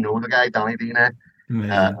actually know the guy Danny D now.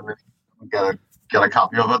 And maybe get a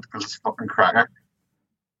copy of it because it's fucking cracker.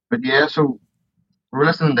 But yeah, so we were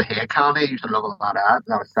listening to Hey Candy. I used to love a lot of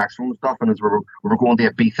that, saxophone stuff. And as we were going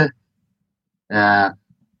to Ibiza,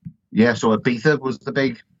 so Ibiza was the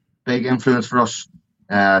big influence for us.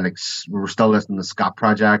 Like we were still listening to Scott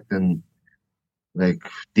Project and like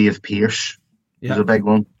Dave Pierce was a big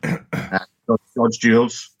one. Judge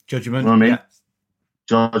Jules, Judgment. You know what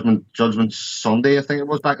I mean? Judgment Sunday, I think it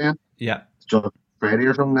was back then. Yeah. Judge Friday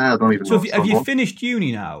or something. I don't even know. So have you finished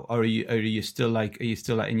uni now, or are you still like in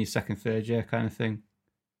your second, third year kind of thing?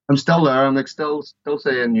 I'm still there. I'm like still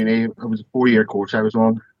saying uni. It was a 4-year course I was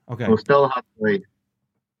on. Okay. So I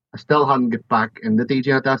still hadn't get back in the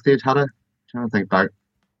DJ at that stage, had I? I'm trying to think back.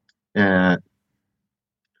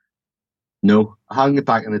 No, I hadn't get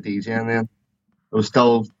back in the DJing then. I was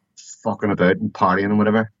still fucking about and partying and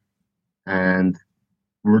whatever. And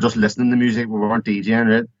we were just listening to music. We weren't DJing,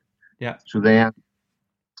 right? Yeah. So then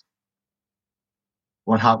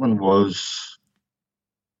what happened was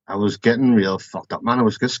I was getting real fucked up, man. I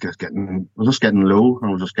was just getting low. I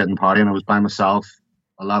was just getting partying. I was by myself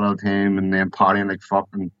a lot of the time and then partying like fuck.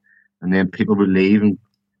 And then people would leave and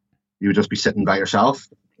you would just be sitting by yourself.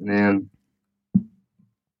 And then,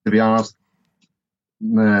 to be honest,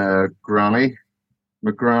 my granny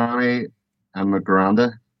and my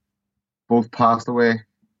granda both passed away.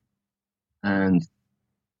 And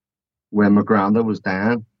when my granda was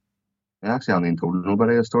dying, I hadn't even told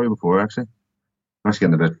nobody a story before, actually. I'm actually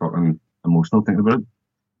getting a bit fucking emotional thinking about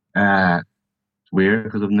it. It's weird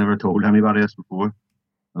because I've never told anybody this before.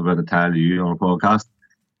 I'm about to tell you on a podcast.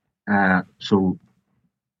 So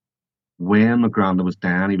when my granda was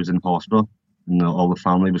dying, he was in hospital and all the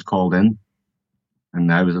family was called in.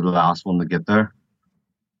 And I was the last one to get there.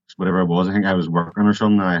 So whatever it was, I think I was working or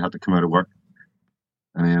something. I had to come out of work.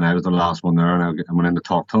 And then I was the last one there, and I went in to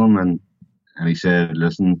talk to him, and he said,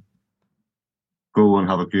 listen, go and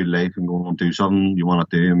have a good life and go and do something you want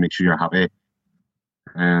to do and make sure you're happy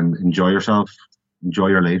and enjoy yourself, enjoy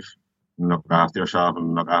your life, and look after yourself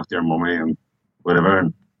and look after your mummy and whatever.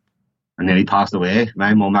 And then he passed away.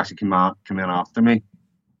 My mum actually came in after me,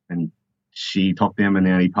 and she took him, and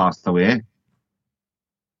then he passed away.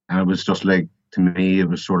 And it was just like, to me, it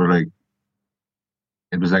was sort of like,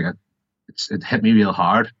 it was like it hit me real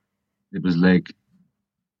hard. It was like,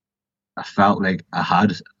 I felt like I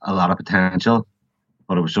had a lot of potential,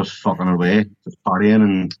 but it was just fucking away, just partying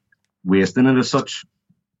and wasting it as such,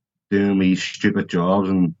 doing these stupid jobs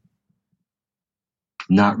and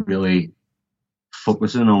not really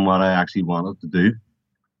focusing on what I actually wanted to do.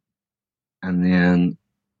 And then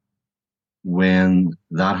when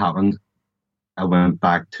that happened, I went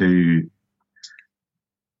back to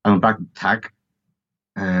tech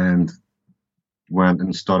and went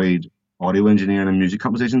and studied audio engineering and music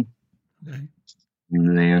composition. Okay.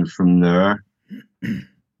 And then from there,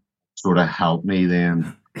 sort of helped me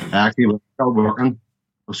then. I actually was still working.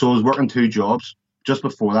 So I was working 2 jobs. Just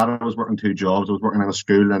before that, I was working 2 jobs. I was working in a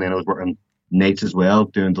school and then I was working nights as well,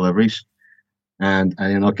 doing deliveries. And I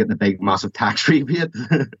ended up getting a big, massive tax rebate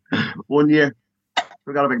one year. So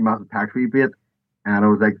I got a big, massive tax rebate. And I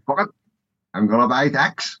was like, fuck it, I'm going to buy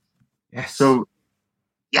tax. Yes. So,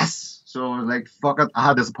 yes. So I was like, fuck it. I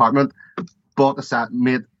had this apartment, bought the set,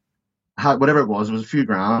 had whatever it was a few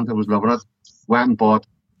grand. I was loving it. Went and bought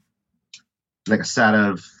like a set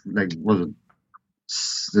of, like, was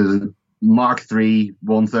it Mark III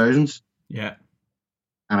 1000s? Yeah.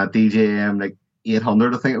 And a DJM like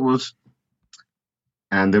 800, I think it was.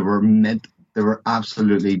 And they were mint. They were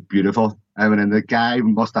absolutely beautiful. I mean, and the guy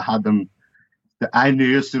must have had them. I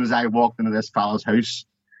knew as soon as I walked into this fella's house,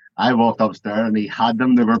 I walked upstairs and he had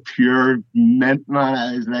them. They were pure mint, man.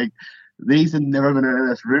 I was like, these had never been in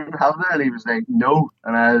this room, have they? And he was like, no.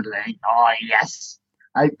 And I was like, oh, yes.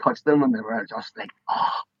 I touched them and they were just like, oh.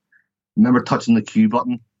 I remember touching the cue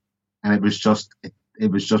button and it was just,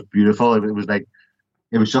 it was just beautiful. It was like,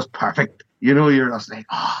 it was just perfect. You know, you're just like,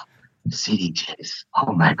 oh, CDJs.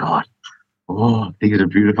 Oh my God. Oh, these are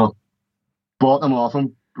beautiful. Bought them off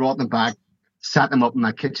him, brought them back, sat them up on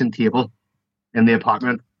that kitchen table in the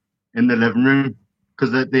apartment, in the living room,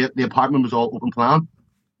 because the apartment was all open plan.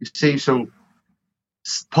 You see, so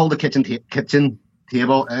pulled the kitchen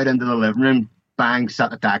table out into the living room, bang,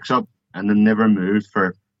 set the decks up, and they never moved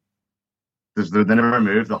the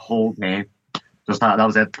whole time. That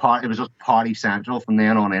was it. It was just party central from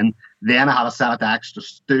then on in. Then I had a set of decks,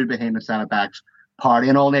 just stood behind the set of decks,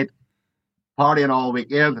 partying all night, partying all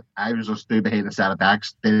weekend. I was just stood behind the set of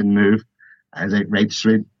decks, didn't move. I was like, right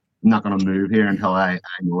straight, I'm not going to move here until I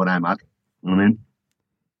know what I'm at. You know what I mean?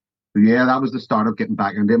 But yeah, that was the start of getting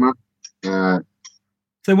back into it, man.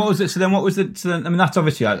 So what was it? So then what was it? So then, I mean, that's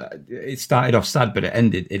obviously, it started off sad, but it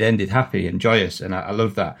ended happy and joyous. And I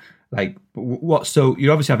love that. Like, what? So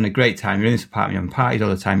you're obviously having a great time. You're in this apartment, you're on parties all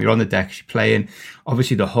the time. You're on the decks, you're playing.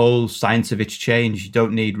 Obviously, the whole science of it's changed. You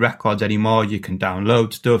don't need records anymore. You can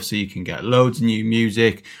download stuff, so you can get loads of new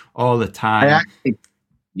music all the time.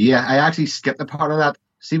 I actually skipped a part of that.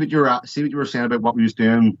 See what you were saying about what we was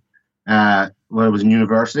doing when I was in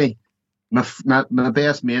university. My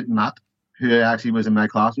best mate Matt, who actually was in my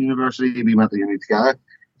class in university, we went to uni together.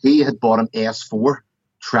 He had bought an S4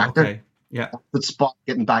 tractor. Okay. Yeah, the spot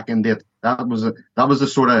getting back into it. That was the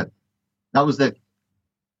sort of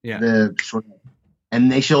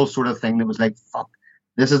initial sort of thing that was like, fuck,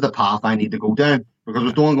 this is the path I need to go down, because I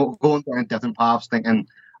was going down different paths, thinking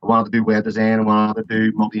I wanted to do web design, I wanted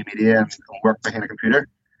to do multimedia and work behind a computer.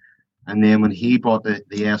 And then when he bought the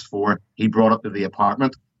S4, he brought it to the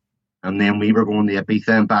apartment, and then we were going to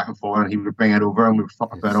Ibiza and back and forth, and he would bring it over, and we were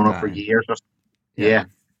fucking about on it for years. Yeah.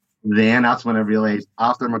 Then that's when I realized,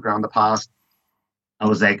 after my granda passed, I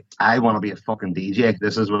was like, I want to be a fucking DJ.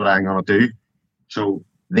 This is what I'm going to do. So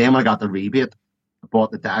then when I got the rebate, I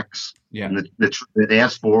bought the decks. Yeah. And the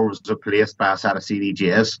S4 was replaced by a set of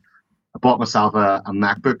CDJs. I bought myself a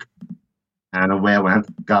MacBook, and away I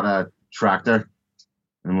went, got a tractor,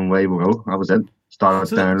 and away we go. That was it.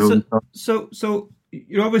 Started downloading stuff. So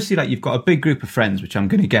you're obviously, like, you've got a big group of friends, which I'm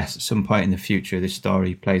going to guess at some point in the future this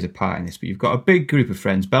story plays a part in this, but you've got a big group of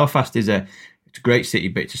friends. Belfast is it's a great city,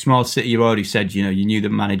 but it's a small city. You already said, you knew the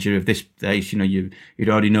manager of this place, you'd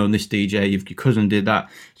already known this DJ, your cousin did that.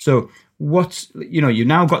 So you've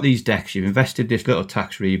now got these decks, you've invested this little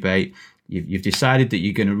tax rebate, you've decided that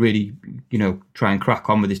you're going to really, try and crack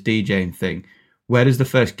on with this DJing thing. Where does the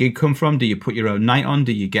first gig come from? Do you put your own night on?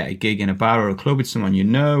 Do you get a gig in a bar or a club with someone you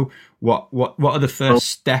know? What are the first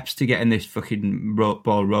steps to getting this fucking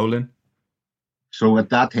ball rolling? So at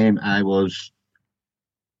that time, I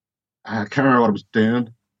can't remember what I was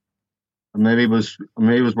doing. Maybe I was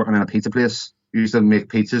working in a pizza place. I used to make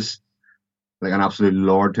pizzas like an absolute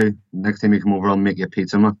lord too. Next time you come over, I'll make you a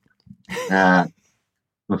pizza, man. My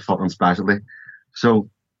fucking specialty. So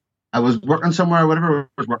I was working somewhere, whatever I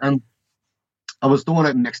was working. I was throwing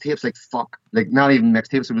out mixtapes like not even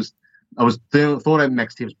mixtapes. I was throwing out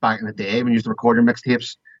mixtapes back in the day when you used to record your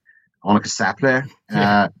mixtapes on a cassette player.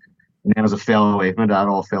 Yeah. And then as I fell away from it, that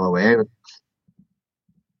all fell away. But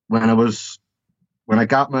when I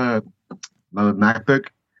got my MacBook,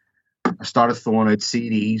 I started throwing out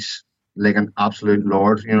CDs like an absolute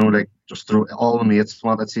lord. Like just throw all the mates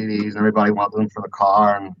wanted CDs and everybody wanted them for the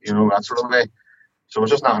car, and that sort of way. So I was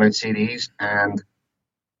just knocking out CDs, and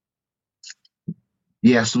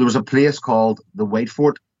yeah, so there was a place called the White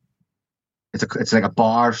Fort. It's like a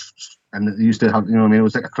bar, and they used to have, it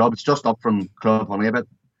was like a club. It's just up from Club Honey a bit,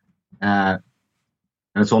 and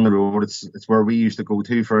it's on the road. It's where we used to go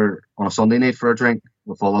to on a Sunday night for a drink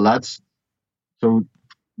with all the lads. So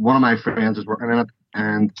one of my friends was working in it,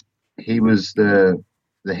 and he was the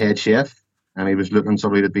head chef, and he was looking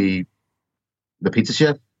somebody to be the pizza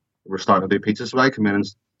chef. We're starting to do pizza, so I come in, and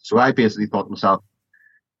so I basically thought to myself,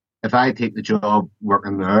 if I take the job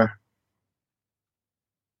working there,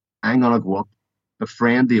 I'm going to go up,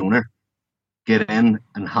 befriend the owner, get in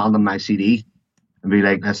and hand him my CD and be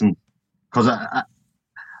like, listen, because I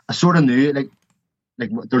sort of knew, like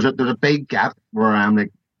there's a big gap where I'm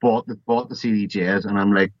like, bought the CDJs, and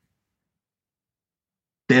I'm like,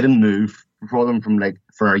 didn't move for them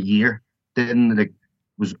for a year,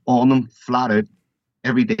 was on them flat out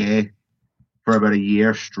every day for about a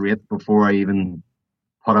year straight before I even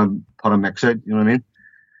put a mix out. You know what I mean?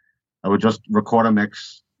 I would just record a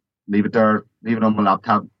mix, leave it there, leave it on my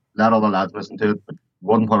laptop, let all the lads listen to it, but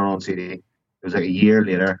wouldn't put it on CD. It was like a year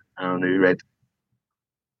later, and I knew, right.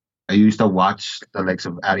 I used to watch the likes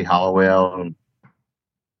of Eddie Halliwell and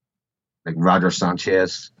like Roger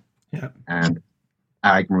Sanchez, and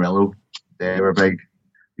Eric Murillo. They were big.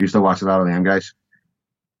 Used to watch a lot of them guys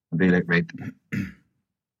and be like, right, you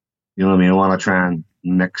know what I mean? I want to try and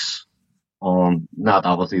mix on, not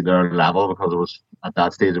obviously their level, because it was, at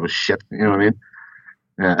that stage, it was shit, you know what I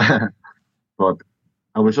mean? But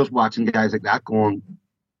I was just watching guys like that going,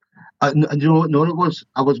 you know what it was?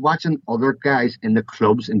 I was watching other guys in the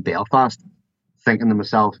clubs in Belfast, thinking to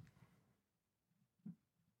myself,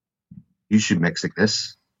 you should mix like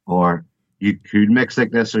this, or you could mix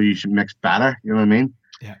like this, or you should mix better. You know what I mean?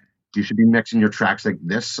 Yeah. You should be mixing your tracks like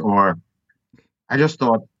this, or I just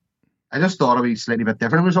thought it'd be slightly bit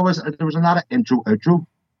different. There was a lot of intro outro.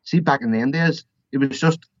 See, back in the end days, it was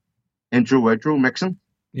just intro outro mixing,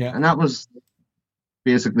 Yeah. and that was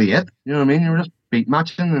basically it. You know what I mean? You were just beat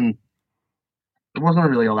matching, and there wasn't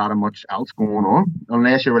really a lot of much else going on,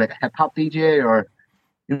 unless you were like a hip hop DJ or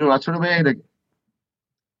that sort of way. Like,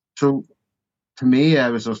 so to me, I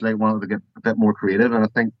was just like wanted to get a bit more creative, and I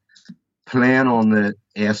think playing on the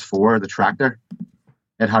S4, the tractor,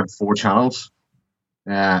 it had 4 channels,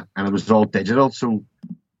 and it was all digital. So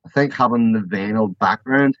I think having the vinyl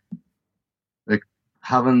background, like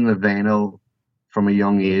having the vinyl from a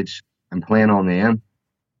young age and playing on them,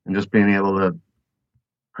 and just being able to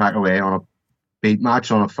crack away on a beat match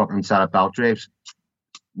on a fucking set of belt drapes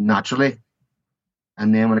naturally.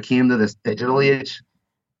 And then when it came to this digital age,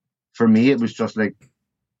 for me it was just like,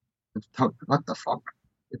 what the fuck?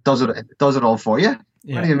 It does it all for you.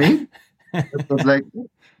 Yeah. What do you mean? It was like,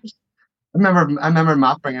 I remember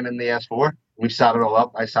Matt bringing in the S4. We set it all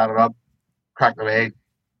up. I set it up, cracked away.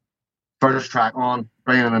 First track on,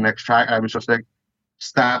 bringing in the next track. I was just like,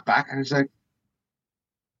 step back, and it's like,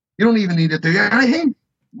 you don't even need to do anything.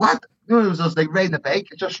 What? It was just like riding the bike,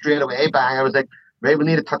 just straight away, bang. I was like, right, we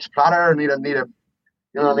need to touch platter, need a, you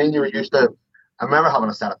know what I mean? You were used to. I remember having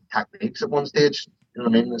a set of techniques at one stage. You know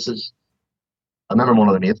what I mean? I remember one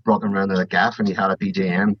of the mates brought them around to the gaff, and he had a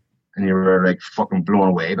DJM, and you were like fucking blown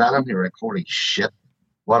away by them. You were like, holy shit,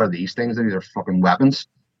 what are these things? These are fucking weapons.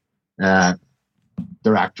 They're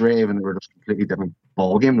act drive, and they were just a completely different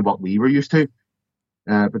ball game than what we were used to.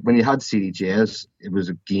 But when you had CDJs, it was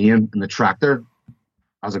a game, and the tractor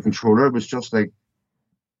as a controller, it was just like,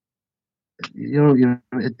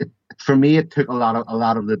 for me, it took a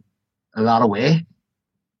lot away.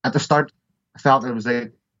 At the start, I felt it was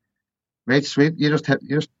like, right, sweet, you just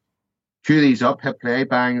cue these up, hit play,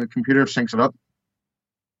 bang, the computer syncs it up.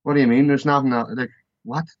 What do you mean? There's nothing like,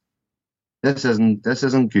 what? This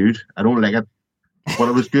isn't good. I don't like it. But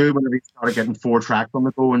it was good when they started getting 4 tracks on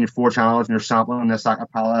the go, and your 4 channels, and you're sampling this a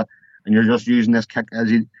cappella, and you're just using this kick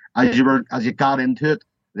as you got into it.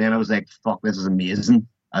 Then I was like, fuck, this is amazing.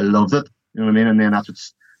 I loved it. You know what I mean? And then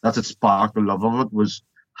that's what sparked the love of it, was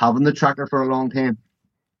having the tractor for a long time.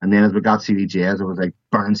 And then as we got CDJs, it was like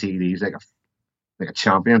burning CDs like a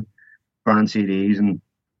champion, burning CDs. And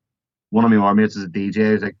one of my armates is a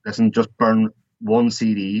DJ. He's like, listen, just burn one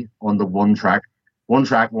CD on the one track, one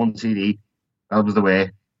CD. That was the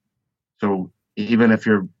way. So even if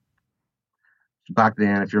you're back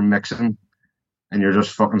then, if you're mixing and you're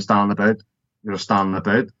just fucking standing about, you're just standing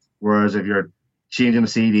about. Whereas if you're changing a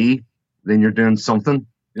CD, then you're doing something.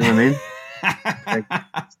 You know what I mean? Like,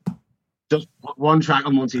 just one track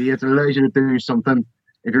on one CD, it allows you to do something.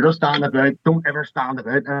 If you're just standing about, don't ever stand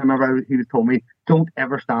about. I remember he told me, don't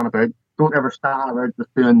ever stand about. Don't ever stand about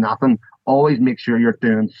just doing nothing. Always make sure you're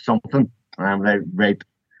doing something. And I'm like, right.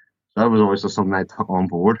 So that was always just something I took on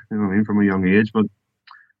board, you know what I mean, from a young age. But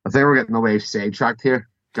I think we're getting away sidetracked here.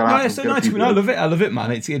 I love it, man.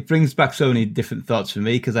 It brings back so many different thoughts for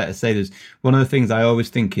me, because, like I say, there's one of the things I always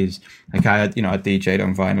think is, like, I DJ'd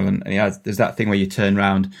on vinyl, and there's that thing where you turn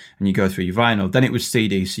around and you go through your vinyl. Then it was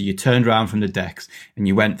CD, so you turned around from the decks and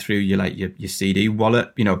you went through your CD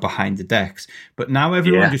wallet, behind the decks. But now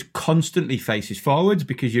everyone just constantly faces forwards,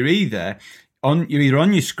 because you're either on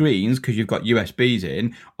your screens because you've got USBs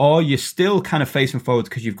in, or you're still kind of facing forwards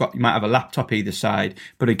because you might have a laptop either side.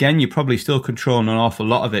 But again, you're probably still controlling an awful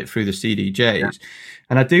lot of it through the CDJs. Yeah.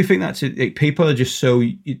 And I do think that's it. People are just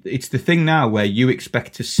it's the thing now where you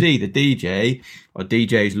expect to see the DJ or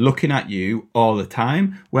DJs looking at you all the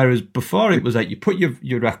time. Whereas before it was like you put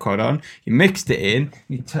your record on, you mixed it in,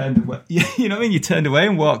 you turned away, you know what I mean? You turned away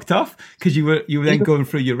and walked off because you were then going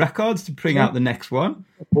through your records to bring out the next one.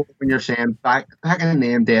 When you're saying back in the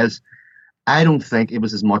name days, I don't think the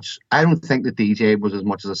DJ was as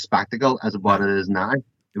much as a spectacle as what it is now.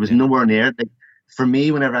 It was nowhere near. Like, for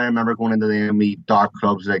me, whenever I remember going into the dark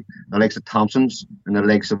clubs, like the likes of Thompson's and the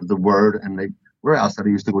likes of The Word, and like where else did I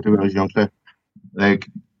used to go to when I was younger? Like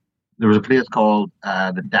there was a place called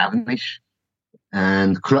the Devonish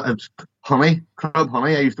and Club Honey.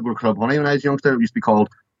 I used to go to Club Honey when I was a youngster. It used to be called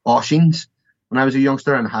Oshins when I was a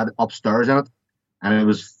youngster, and had upstairs in it, and it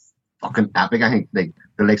was fucking epic. I think like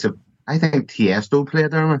the likes of Tiesto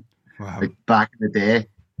played there, man. Wow. Like back in the day.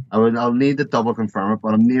 I'll need to double confirm it,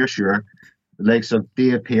 but I'm near sure. The likes of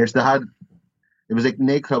Dave Pierce, it was like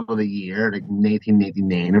nightclub of the year, like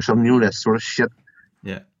 1989 or something, this sort of shit.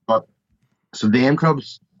 Yeah. But so them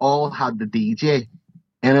clubs all had the DJ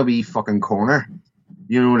in a wee fucking corner,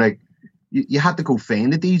 like you had to go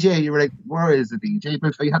find the DJ. You were like, where is the DJ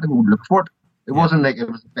booth? You had to go look for it. It wasn't like it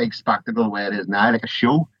was a big spectacle the way it is now, like a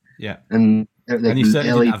show. Yeah. And you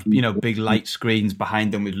certainly didn't have, big light screens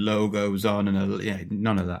behind them with logos on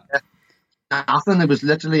none of that. Nothing. It was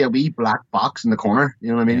literally a wee black box in the corner. You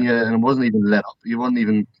know what I mean? Yeah. And it wasn't even lit up. You wasn't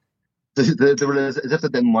even. They were as if they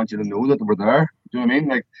didn't want you to know that they were there. Do you know what I mean?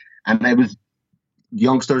 Like, and it was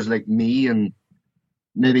youngsters like me and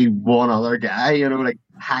maybe one other guy, like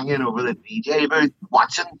hanging over the DJ booth,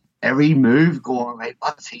 watching every move, going, right,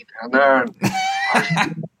 what's he doing there?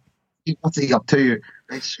 And what's he up to?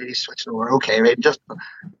 Right, he's switching over. Okay, right. Just,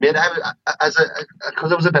 mate,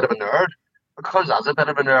 because I was a bit of a nerd. Because I was a bit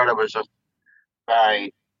of a nerd, I was just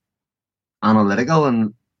very analytical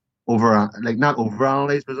and not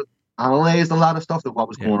overanalyzed, but analysed a lot of stuff that what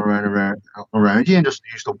was going around you, and just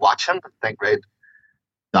used to watch him and think, right,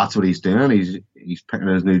 that's what he's doing. He's picking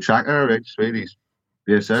his new tracker, right? Sweet,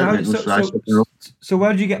 So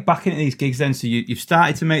where did you get back into these gigs then? So you've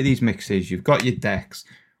started to make these mixes, you've got your decks.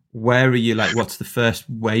 Where are you, like, what's the first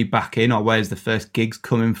way back in, or where's the first gigs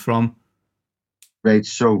coming from? Right,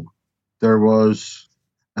 so there was,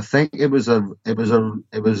 I think it was when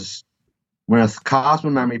I cast my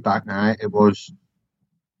memory back now, there was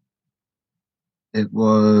a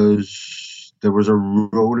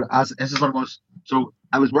road, this is what it was. So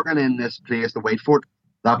I was working in this place, the Whitefort,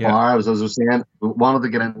 that bar, as I was saying, wanted to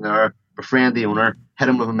get in there, befriend the owner, hit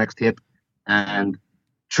him with a mixtape, and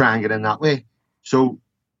try and get in that way. So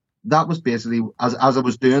that was basically, as I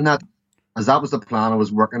was doing that, as that was the plan, I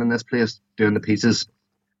was working in this place, doing the pieces,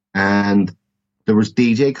 and there was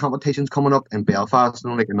DJ competitions coming up in Belfast,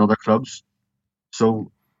 like in other clubs.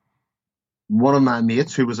 So one of my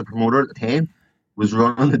mates, who was a promoter at the time, was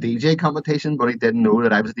running the DJ competition, but he didn't know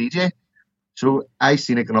that I was a DJ. So I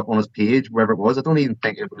seen it going up on his page, wherever it was. I don't even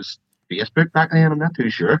think it was Facebook back then. I'm not too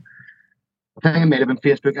sure. I think it might have been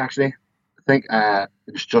Facebook, actually. I think it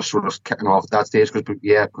was just sort of kicking off at that stage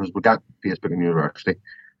because we got Facebook in university.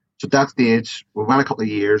 So at that stage, we went a couple of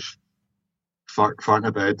years farting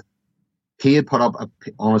about. He had put up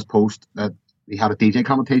on his post that he had a DJ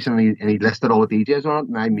competition and he listed all the DJs on it,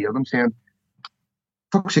 and I mailed him saying,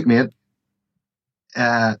 fuck's sake, mate.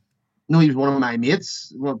 No, he was one of my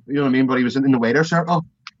mates, well, you know what I mean, but he was in the waiter circle.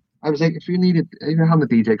 I was like, if you're having a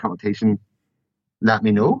DJ competition, let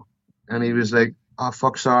me know. And he was like, oh,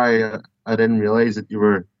 fuck, sorry, I didn't realise that you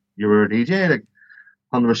were a DJ. Like,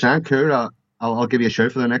 100% cool, I'll give you a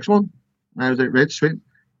shout for the next one. And I was like, right, sweet.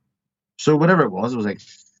 So whatever it was like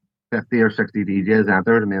 50 or 60 DJs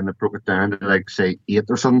entered, and then they broke it down to, like, say, 8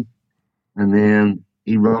 or something. And then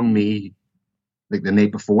he rung me, like, the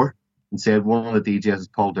night before and said, one of the DJs has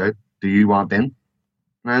pulled out. Do you want in?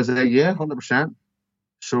 And I was like, yeah, 100%.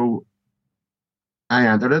 So I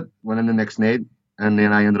entered it, went in the next night, and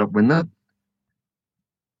then I ended up winning it.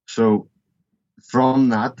 So from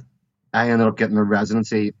that, I ended up getting a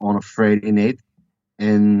residency on a Friday night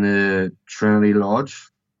in the Trinity Lodge.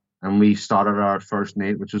 And we started our first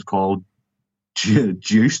night, which was called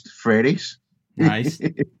Juiced Fridays. Nice.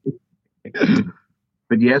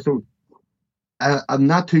 But yeah, so I'm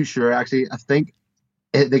not too sure, actually. I think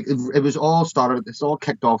it was all started, it's all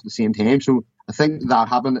kicked off at the same time. So I think that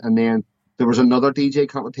happened. And then there was another DJ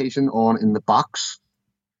competition on in the box,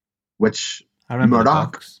 which I remember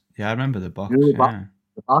Murdoch. The box. Yeah, I remember the box. You know,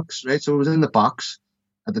 the box, right? So it was in the box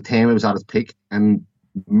at the time. It was at its peak, and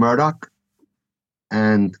Murdoch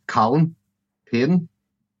and Colin Payton,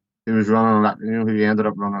 who was running who ended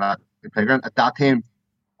up running Alacrity Playground. At that time,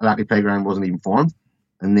 Alacrity Playground wasn't even formed,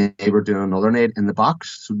 and they were doing another night in the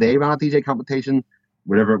box. So they ran a DJ competition,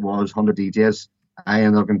 whatever it was, 100 DJs. I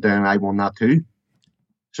ended up going down. I won that too.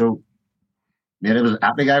 So, yeah, it was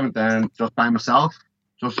epic. I went down just by myself.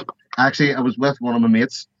 Actually, I was with one of my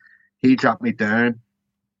mates. He dropped me down,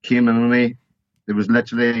 came in with me. It was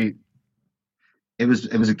literally, it was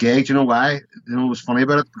a gig. Do you know why? You know what was funny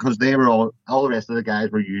about it? Because they were all the rest of the guys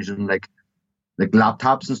were using like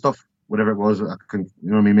laptops and stuff, whatever it was. You know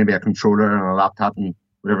what I mean? Maybe a controller and a laptop and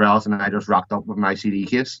whatever else. And I just rocked up with my CD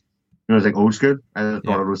case. You know, it was like old school. I just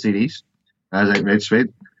bought it with CDs. I was like, right, sweet.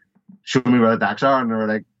 Show me where the decks are. And they were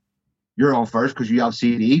like, you're on first because you have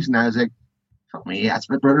CDs. And I was like, fuck me, that's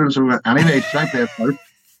a bit better. So anyway, so I played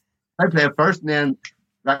first. And then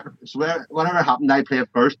whatever happened, I played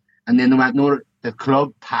first. And then they went, no, the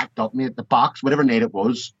club packed up me at the box, whatever night it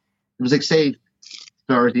was. It was like, say,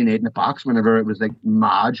 Thursday night in the box, whenever it was like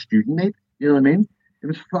mad student night. You know what I mean? It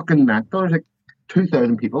was fucking mental. There was like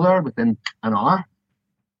 2,000 people there within an hour.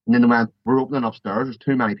 And then they went, we're opening upstairs. There's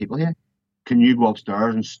too many people here. Can you go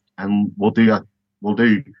upstairs and we'll do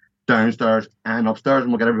downstairs and upstairs,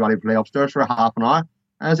 and we'll get everybody to play upstairs for half an hour.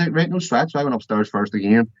 I was like, right, no sweat. So I went upstairs first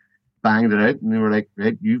again, banged it out, and they were like,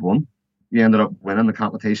 right, you won. You ended up winning the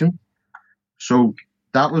competition. So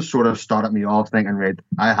that was sort of started me off thinking, right,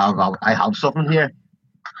 I have something here.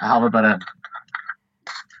 I have a bit of.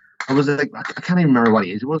 I was like, I can't even remember what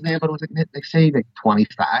age it was now, but it was like say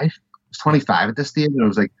 25. I was 25 at this stage, and I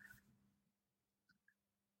was like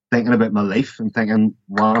thinking about my life and thinking,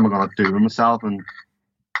 what am I going to do with myself? And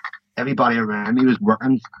everybody around me was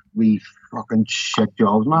working we fucking shit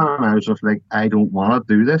jobs, man. And I was just like, I don't want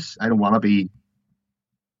to do this. I don't want to be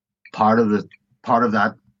part of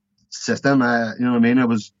that system. You know what I mean?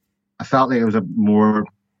 I felt like I was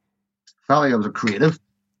a creative.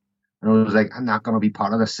 And I was like, I'm not going to be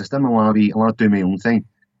part of this system. I want to do my own thing.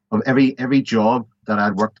 Of every job that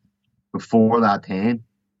I'd worked before that time,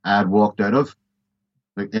 I had walked out of,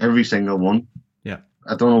 like every single one. Yeah.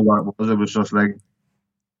 I don't know what it was. It was just like,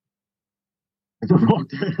 I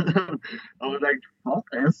was like, fuck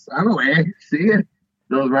this. I'm away. See it.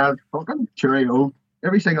 Those were fucking cheerio.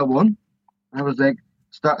 Every single one. I was like,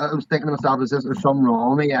 I was thinking to myself, is there something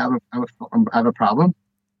wrong with me? I have a problem.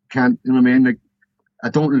 You know what I mean? Like, I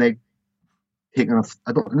don't like taking not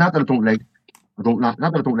that I don't like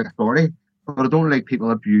authority, but I don't like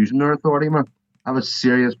people abusing their authority, man. I have a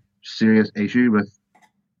serious issue with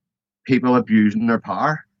people abusing their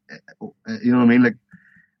power. You know what I mean? Like,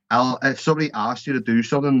 if somebody asks you to do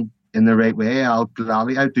something in the right way, I'll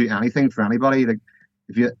do anything for anybody. Like,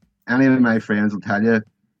 any of my friends will tell you,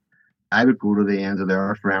 I would go to the ends of the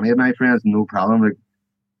earth for any of my friends, no problem. Like,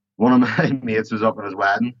 one of my mates was up at his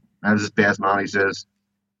wedding. I was his best man. He says,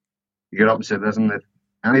 you get up and say, listen, if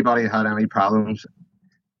anybody had any problems,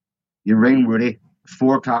 you ring Woody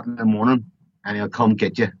 4 o'clock in the morning and he'll come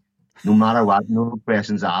get you. No matter what, no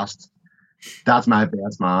questions asked. That's my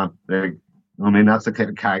best man. Like, I mean, that's the type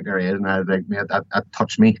of character he is. And I was like, mate, that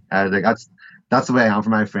touched me. I was like, that's the way I am for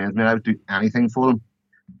my friends, mate. I would do anything for them.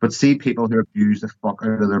 But see people who abuse the fuck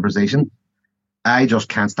out of their position, I just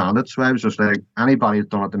can't stand it. So I was just like, anybody who's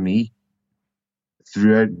done it to me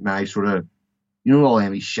throughout my sort of, you know, all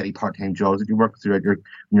any shitty part-time jobs that you work throughout when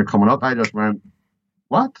you're coming up, I just went,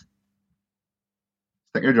 what?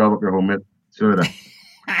 Stick your job up your home, mate. Sort of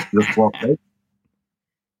just walk out.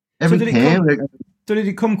 Every time. So did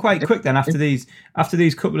it come quite quick then after these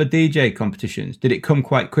couple of DJ competitions? Did it come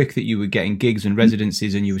quite quick that you were getting gigs and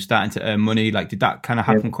residencies and you were starting to earn money? Like, did that kind of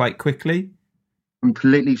happen quite quickly?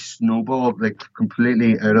 Completely snowballed, like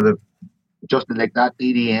completely out of just like that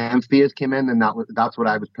EDM phase came in, and that's what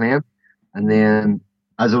I was playing. And then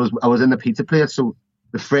as I was in the pizza place, so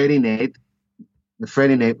the Friday night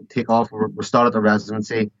take off. We started the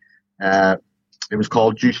residency. It was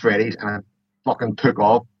called Juice Fridays, and it fucking took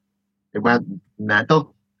off. It went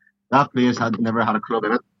mental. That place had never had a club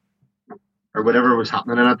in it, or whatever was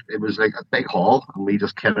happening in it. It was like a big hall, and we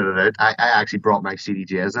just kitted it out. I actually brought my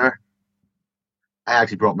CDJs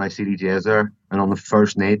there. And on the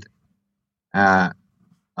first night, a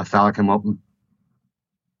fella came up and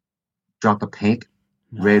dropped a paint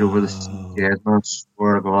right over the CDJs. Man, I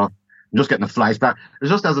swear to God. I'm just getting a flashback.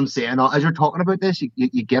 It's just as I'm saying, as you're talking about this,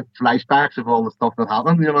 you get flashbacks of all the stuff that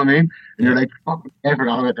happened, you know what I mean? And you're like, fuck, I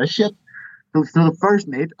forgot about this shit. So the first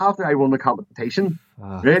night, after I won the competition,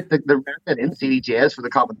 right, they rented in CDJs for the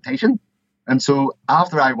competition. And so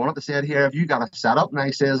after I won it, they said, here, have you got a setup? And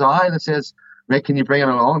I says, and it says, Rick, can you bring it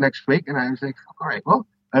along next week? And I was like, all right, well.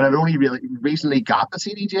 And I'd only really recently got the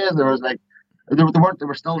CDJs. There was like, they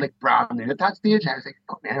were still like brand new at that stage. I was like,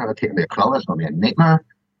 oh man, I'm going to take them to a club. It's going to be a nightmare.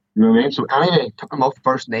 You know what I mean? So anyway, took them off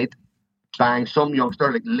first night. Bang, some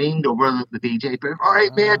youngster like leaned over the DJ booth. All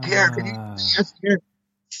right, mate, here, can you just here?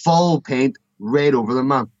 Full paint right over them,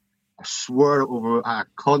 man. I swear I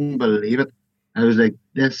couldn't believe it. I was like,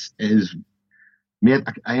 this is, mate.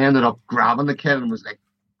 I ended up grabbing the kid and was like,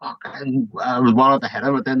 fuck. I was wanting to hit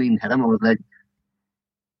him, but didn't even hit him. I was like,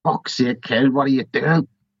 fuck's sake, kid, what are you doing?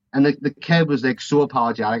 And the kid was like so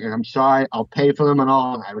apologetic. Like, I'm sorry, I'll pay for them and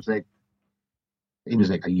all. And I was like, he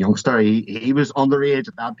was like a youngster. He was underage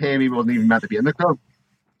at that time. He wasn't even meant to be in the club.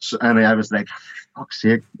 So, and I was like, fuck's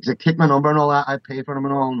sake. He's like, take my number and all that. I'd pay for them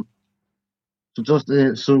and all. So just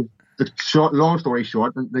long story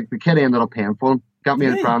short, the kid ended up paying for him. Got me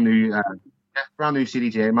a brand new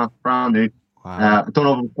CDJ, man. Brand new. Wow. I don't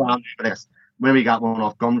know if it was brand new, but maybe he got one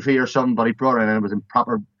off Gumtree or something. But he brought it in. It was in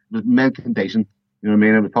mint condition. You know what I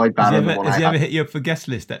mean? It was probably better than the one Has I he had. ever hit you up for guest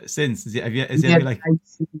list since?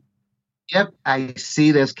 I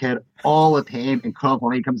see this kid all the time, and Club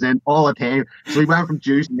Honey comes in all the time. So we went from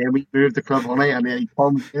Juice, and then we moved to Club Honey, and then he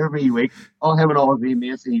comes every week. All him and all his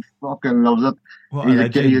mates, and he fucking loves it. What a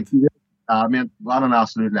legend. Man, what an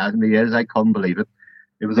absolute legend he is. I couldn't believe it.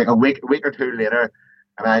 It was like a week or two later,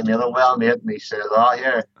 And I made him, well, mate, and he said, oh,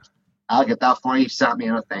 here, I'll get that for you. He sent me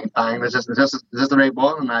in a thing, bang, is this the right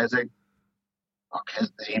one? And I was like, okay,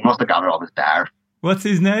 he must have got it off his dad. What's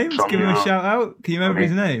his name? Let's give him a shout out. Can you remember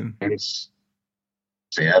his name? It's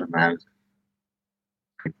sad, man.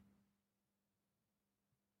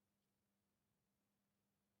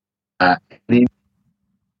 I mean,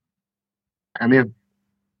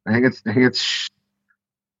 I think it's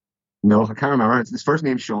no, I can't remember. His first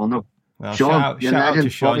name's Sean though. Well, Sean, shout out to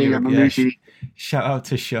Sean. Shout out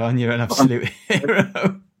to Sean. You're an absolute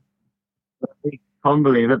hero. Can't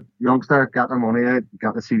believe it. Youngster got the money out,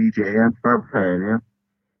 got the CDJ in for prayer.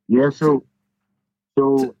 Yeah. So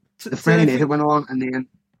the Friday night went on, and then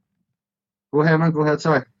go ahead, man. Go ahead.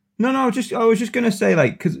 Sorry. No. I was just gonna say,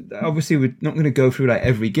 like, because obviously we're not gonna go through like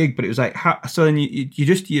every gig, but it was like, so then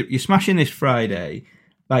you're smashing this Friday,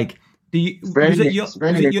 like, was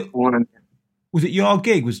it your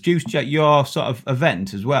gig? Was Juice Jet your sort of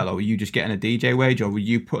event as well, or were you just getting a DJ wage, or were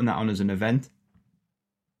you putting that on as an event?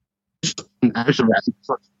 I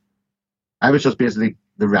was just basically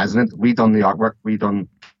the resident. We done the artwork. We done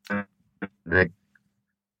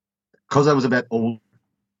because I was a bit old.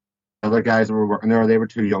 Other guys that were working there, they were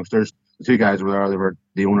two youngsters. The two guys were there. They were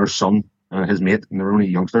the owner's son and his mate, and they were only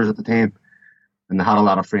youngsters at the time. And they had a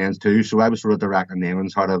lot of friends too. So I was sort of directing them on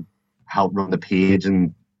how to help run the page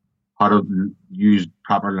and how to use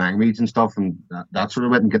proper language and stuff, and that sort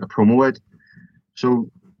of it, and get the promo out. So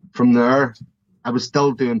from there, I was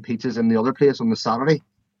still doing pizzas in the other place on the Saturday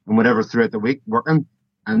and whatever throughout the week working.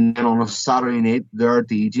 And then on a Saturday night, their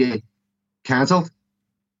DJ cancelled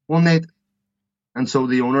one night. And so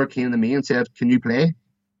the owner came to me and said, can you play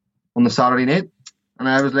on the Saturday night? And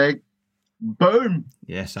I was like, boom.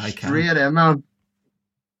 Yes, I can. Straight in, man.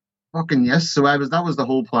 Fucking yes. So that was the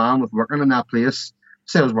whole plan with working in that place.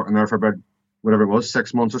 Say I was working there for about, whatever it was,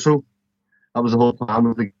 6 months or so. That was the whole plan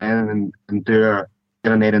with the guy and get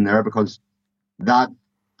a night in there, because that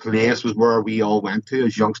place was where we all went to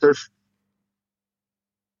as youngsters.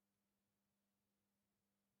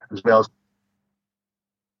 As well as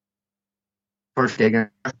first gig. And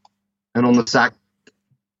on the sack,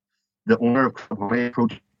 the owner of Club Honey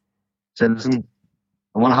approached, said, listen,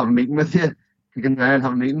 I want to have a meeting with you. You can down,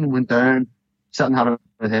 have a meeting. Went down, sat and had a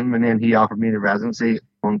with him, and then he offered me the residency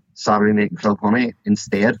on Saturday night in Club Honey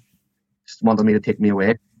instead. Just wanted me to take me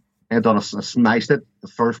away. And I smashed it the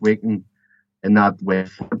first week in that way.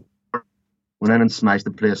 Went in and smashed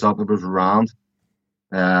the place up. It was round.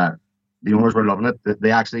 The owners were loving it.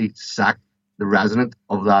 They actually sacked the resident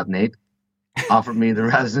of that night, offered me the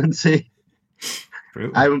residency.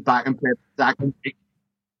 Brutal. I went back and played the second week,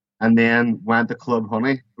 and then went to Club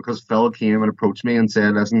Honey because Phil came and approached me and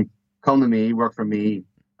said, listen, come to me, work for me,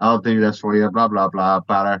 I'll do this for you, blah, blah, blah,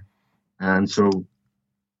 better. And so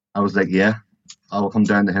I was like, yeah, I will come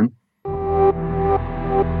down to him.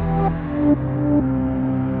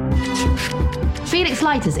 Felix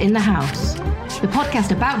Leiter's in the house. The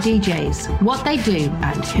podcast about DJs, what they do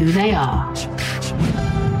and who they are.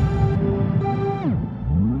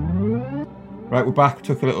 Right, we're back. We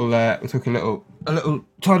took a little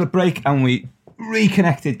toilet break, and we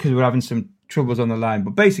reconnected because we were having some troubles on the line.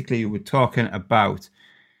 But basically, we're talking about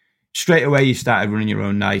straight away. You started running your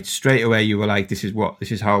own nights. Straight away, you were like, "This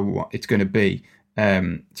is how it's going to be."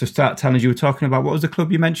 So start telling us. You were talking about, what was the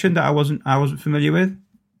club you mentioned that I wasn't familiar with?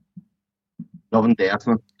 Love and Death,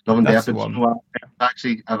 man. Love and That's Death. the one. Well, I've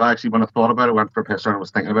actually, when I thought about it, went for a piss and I was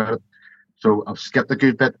thinking about it. So I've skipped a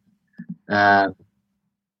good bit.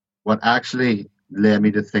 What actually led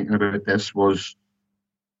me to thinking about this was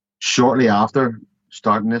shortly after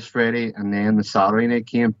starting this Friday, and then the Saturday night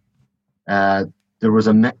came. There was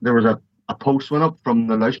a post went up from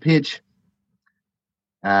the Lush page,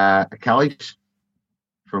 Kelly's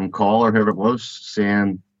from Call or whoever it was,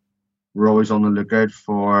 saying we're always on the lookout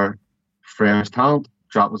for fresh talent.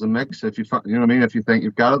 Drop us a mix if you know what I mean. If you think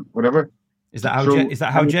you've got it, whatever. Is that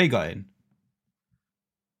how Jay got in?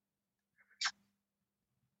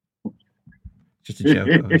 Just a joke,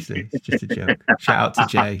 obviously. It's just a joke. Shout out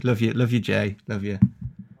to Jay. Love you, Jay. Love you.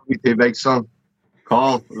 Love you too, big son.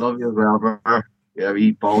 Call, love you as well, brother. Yeah,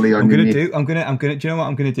 we baldy on I'm gonna. Do you know what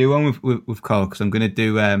I'm gonna do one with Carl? Because I'm gonna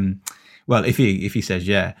do well, if he says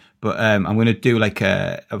yeah, but I'm gonna do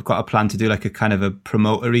I've got a plan to do like a kind of a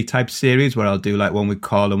promotery type series where I'll do like one with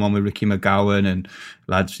Carl and one with Ricky McGowan and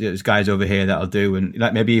lads, there's guys over here that I'll do, and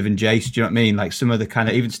like maybe even Jace. Do you know what I mean? Like some of the kind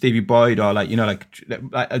of, even Stevie Boyd, or like, you know, like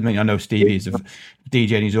I mean, I know Stevie's a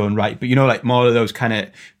DJ in his own right, but you know, like more of those kind of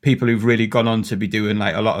people who've really gone on to be doing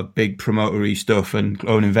like a lot of big promotery stuff and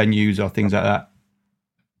owning venues or things like that.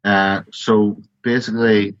 So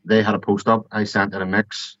basically, they had a post up. I sent in a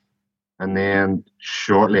mix. And then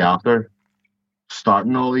shortly after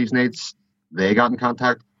starting all these nights, they got in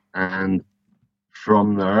contact. And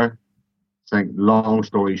from there, I think, long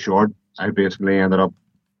story short, I basically ended up,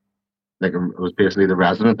 like, I was basically the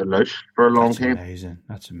resident at Lush for a long time.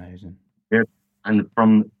 That's amazing. Yeah. And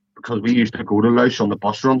because we used to go to Lush on the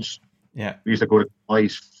bus runs. Yeah. We used to go to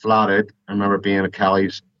Kelly's flat out. I remember being at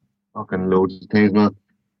Kelly's fucking loads of times, man.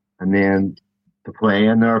 And then to play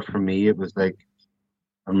in there, for me, it was like,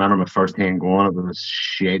 I remember my first time going, it was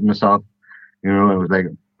shitting myself. You know, it was like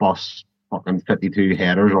a bus, fucking 52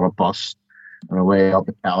 headers on a bus, and away up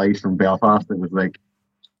to Kelly's from Belfast. It was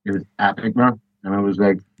epic, man. And it was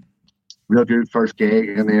like, real good first gig.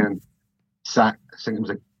 And then, I think it was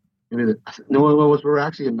like, we were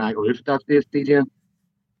actually in Magaluf at that stage, DJing.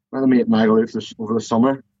 Went to meet Magaluf over the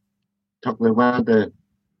summer. We went to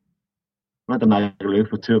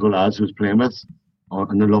Magaluf with two of the lads who was playing with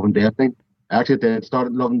on the Love and Death thing. Actually, they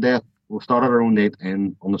started Love and Death. We started our own night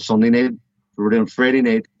on the Sunday night. So we were doing Friday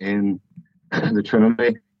night in the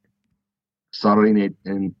Trinity, Saturday night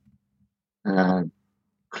in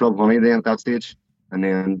Club Honey then at that stage, and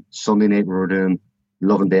then Sunday night we were doing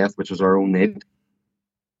Love and Death, which was our own night.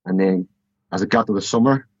 And then as it got to the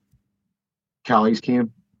summer, Callie's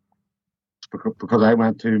came because I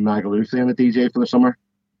went to Magaluf then the DJ for the summer.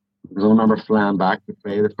 Because I remember flying back to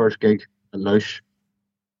play the first gig at Lush.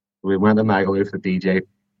 We went to Magaluf the DJ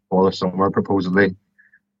for the summer, supposedly,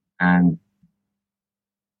 and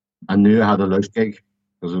I knew I had a Lush gig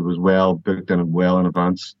because it was well booked and well in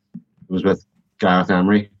advance. It was with Gareth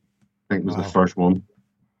Emery. I think it was the first one.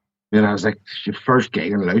 And I was like, it's your first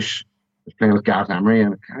gig in Lush. I was playing with Gareth Emery,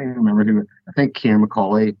 and I can't even remember who. I think Kieran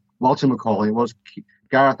McCauley, Walter McCauley, it was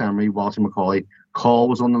Gareth Emery, Walter McCauley. Call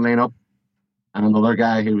was on the lineup, and another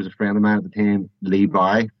guy who was a friend of mine at the time, Lee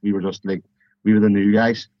Barry. We were just like, we were the new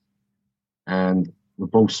guys, and we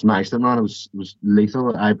both smashed it, man. It was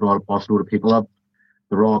lethal. I brought a busload of people up.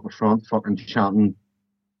 They're all up the front, fucking chanting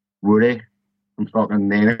Woody from fucking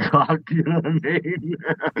 9 o'clock. You know what I mean?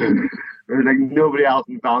 There was like nobody else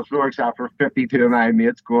in the dance floor except for 52 of my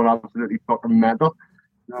mates going absolutely fucking mental.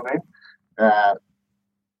 You know what I mean?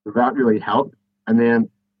 So that really helped. And then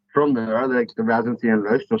from there, like, the residency in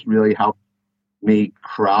Lush just really helped me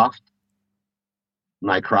craft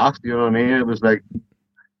my craft. You know what I mean? It was like,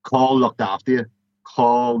 Call looked after you.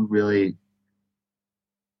 Call really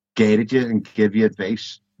guided you and give you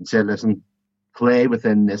advice and said, listen, play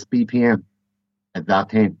within this BPM at that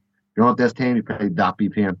time. You know, at this time, you play that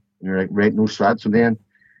BPM. And you're like, right, no sweat. So then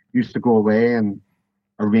you used to go away and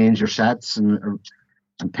arrange your sets and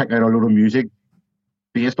pick out a load of music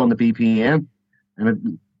based on the BPM.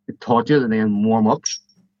 And it taught you to then warm up.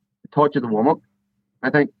 It taught you to warm up, I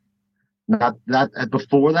think.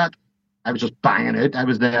 Before that, I was just banging out. I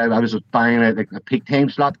was just banging out like a peak time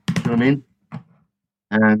slot. You know what I mean?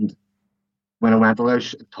 And when I went to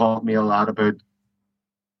Lush, it taught me a lot about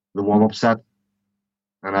the warm-up set.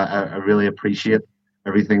 And I really appreciate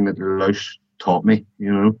everything that Lush taught me,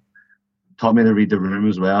 you know. Taught me to read the room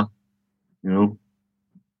as well, you know.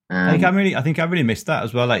 I think I really missed that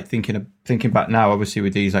as well. Like thinking back now, obviously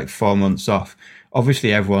with these like 4 months off,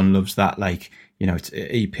 obviously everyone loves that, like, you know, it's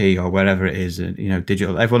EP or wherever it is, you know,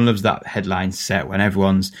 digital. Everyone loves that headline set when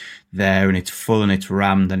everyone's there and it's full and it's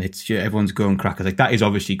rammed and everyone's going crackers. Like, that is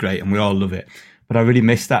obviously great and we all love it. But I really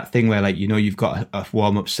miss that thing where, like, you know, you've got a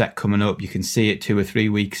warm-up set coming up. You can see it 2 or 3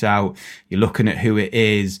 weeks out. You're looking at who it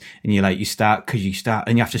is, and you start,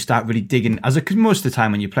 and you have to start really digging. Because most of the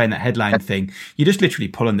time when you're playing that headline thing, you're just literally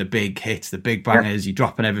pulling the big hits, the big bangers. You're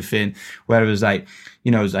dropping everything. Whereas, like,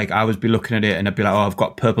 you know, it's like I would be looking at it and I'd be like, oh, I've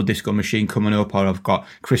got Purple Disco Machine coming up, or I've got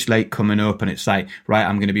Chris Lake coming up, and it's like, right,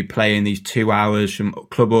 I'm going to be playing these 2 hours from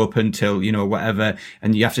Club Open till, you know, whatever.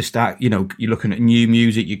 And you have to start, you know, you're looking at new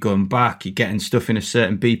music, you're going back, you're getting stuff in a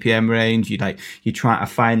certain BPM range. You're trying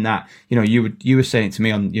to find that, you know, you were saying to me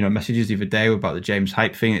on, you know, messages the other day about the James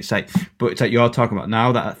Hype thing. It's like, but it's like you're talking about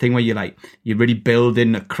now, that thing where you're really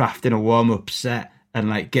building, crafting a warm up set and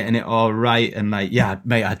like getting it all right. And like, yeah,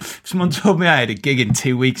 mate, if someone told me I had a gig in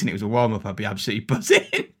 2 weeks and it was a warm up, I'd be absolutely buzzing.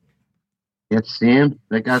 It's same.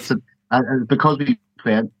 Like, that's because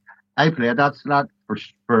I played that slot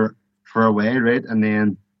for a way, right? And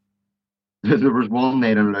then there was one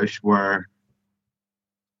night in Lush where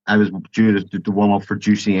I was due to warm up for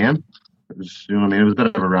Juicy M. It was, you know what I mean? It was a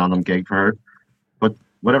bit of a random gig for her, but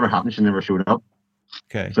whatever happened, she never showed up.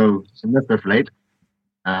 Okay. So she missed her flight,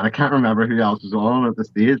 and I can't remember who else was on at the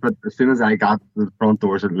stage. But as soon as I got to the front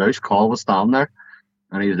doors at Lush, Call was standing there,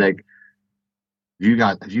 and he was like,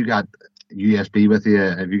 "Have you got USB with you?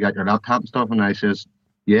 Have you got your laptop and stuff?" And I says,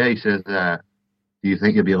 "Yeah." He says, "Do you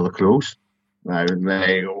think you'll be able to close?" And I was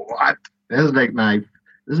like, "What?" this is like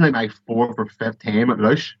my fourth or fifth time at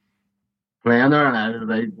Lush playing there, and I was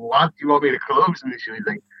like, "What? Do you want me to close?" And she was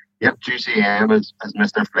like, "Yep, Juicy M is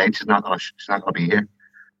Mr. Flight. She's not gonna be here.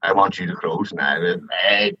 I want you to close." And I was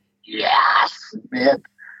like, "Yes, mate."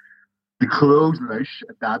 To close Lush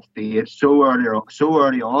at that stage so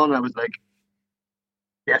early on, I was like,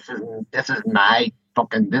 "This is my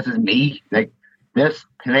fucking, this is me." Like this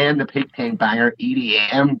playing the Peak Time Banger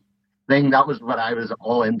EDM thing. That was what I was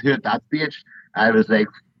all into at that stage. I was like,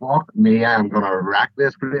 "Fuck me, I'm gonna wreck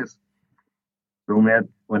this place." So mate,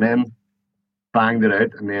 went in, banged it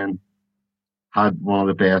out, and then had one of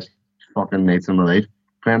the best fucking nights of my life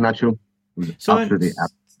playing that show.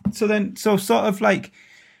 So sort of like,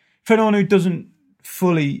 for anyone who doesn't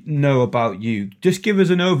fully know about you, just give us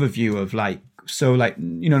an overview of like, so like,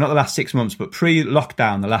 you know, not the last 6 months, but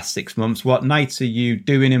pre-lockdown, the last 6 months. What nights are you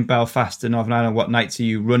doing in Belfast and Northern Ireland? What nights are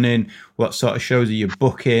you running? What sort of shows are you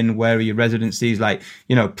booking? Where are your residencies? Like,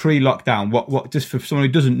 you know, pre-lockdown, what just for someone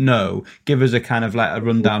who doesn't know, give us a kind of like a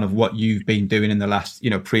rundown of what you've been doing in the last,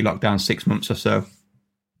 you know, pre-lockdown 6 months or so.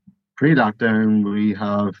 Pre-lockdown, we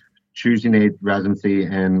have Tuesday night residency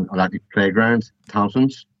in Electric Playground,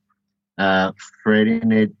 Thompson's. Friday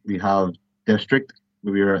night we have District.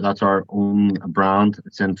 That's our own brand.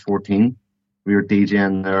 It's in 14. We were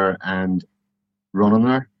DJing there and running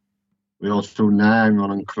there. We also now I'm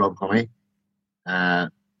running Club Honey in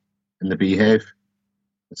the Beehive.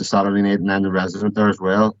 It's a Saturday night, and then the Resident there as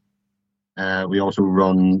well. We also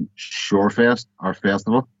run Shorefest, our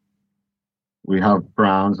festival. We have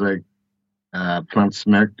brands like Plant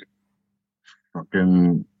Smirk,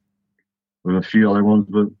 fucking. We have a few other ones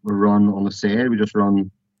that we run on the side.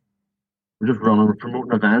 We're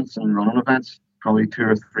promoting events and running events, probably 2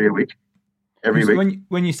 or 3 a week, every week.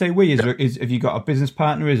 When you say we, have you got a business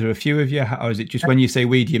partner? Is there a few of you? Or is it just, when you say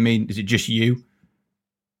we, do you mean, is it just you?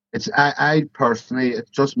 I personally, it's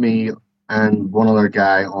just me and one other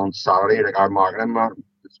guy on Saturday, like our marketing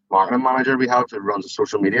manager we have that runs the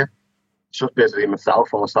social media. It's just basically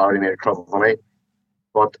myself on a Saturday night at Club Honey.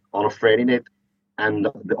 But on a Friday night, and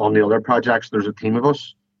on the other projects, there's a team of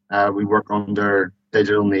us. We work under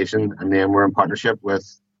Digital Nation, and then we're in partnership with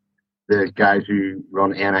the guys who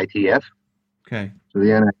run NITF. Okay. So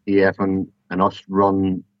the NITF and us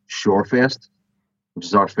run Shorefest, which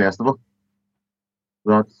is our festival.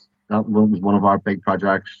 So that was one of our big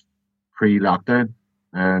projects pre-lockdown,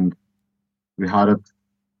 and we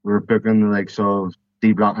were booking the likes of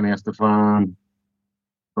D Block and Estefan,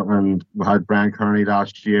 and we had Brian Kearney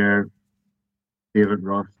last year, David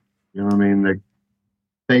Ruff, you know what I mean? Like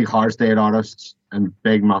big hardstyle artists and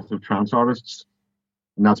big massive trance artists.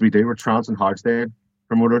 And that's what we do. We're trance and hardstyle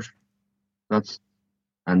promoters.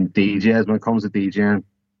 And DJs, when it comes to DJing,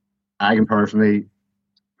 I can personally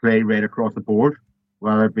play right across the board,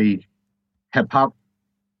 whether it be hip hop,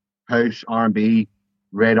 house, R&B,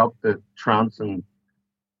 right up to trance and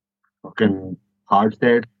fucking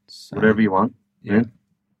hardstyle, whatever you want. Yeah. Right?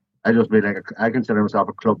 I just be like, I consider myself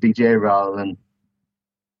a club DJ rather than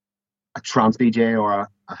a trance DJ or a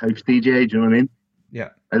house DJ. Do you know what I mean? Yeah.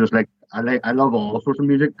 I love all sorts of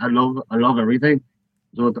music. I love everything.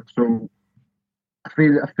 So I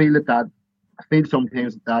feel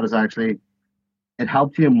sometimes that is actually, it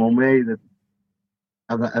helps you in one way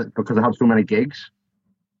because I have so many gigs.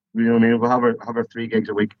 You know what I mean? We'll have our 3 gigs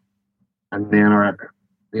a week, and then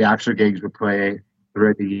the extra gigs we play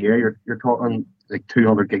throughout the year. You're talking like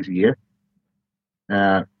 200 gigs a year.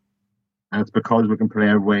 And it's because we can play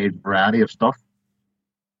a wide variety of stuff.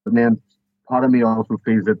 But then part of me also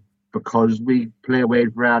feels that because we play a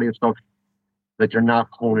wide variety of stuff, that you're not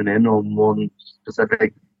honing in on one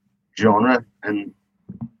specific genre and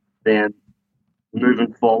then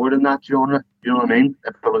moving forward in that genre. You know what I mean?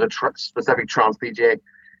 If it was a specific trance DJ,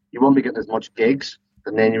 you wouldn't be getting as much gigs,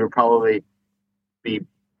 and then you would probably be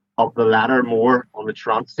up the ladder more on the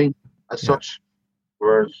trance scene as such.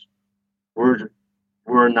 Whereas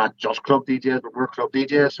we're not just club DJs, but we're club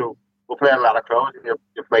DJs, so we'll play a lot of clubs. You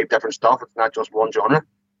play different stuff. It's not just one genre,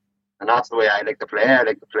 and that's the way I like to play. I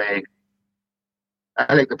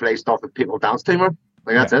like to play stuff that people dance to, man.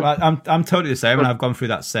 Like that's it. Well, I'm totally the same, and I've gone through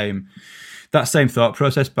that same thought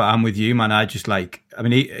process. But I'm with you, man. I just like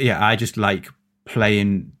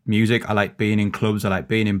playing music. I like being in clubs. I like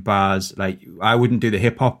being in bars. Like I wouldn't do the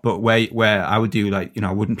hip hop, but where I would do, like, you know,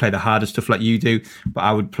 I wouldn't play the harder stuff like you do, but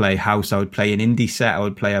I would play house. I would play an indie set. I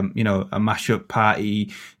would play a mashup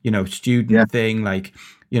party, you know, student thing. Like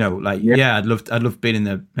I'd love being in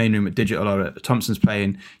the main room at Digital or at Thompson's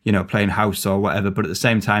playing house or whatever. But at the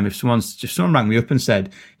same time, if someone rang me up and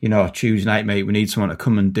said, Tuesday night, mate, we need someone to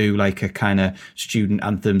come and do like a kind of student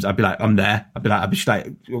anthems, I'd be like, I'm there. I'd be just like,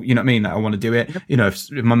 you know what I mean? Like, I want to do it.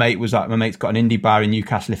 If my mate's got an indie bar in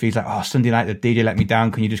Newcastle, if he's like, oh, Sunday night, the DJ let me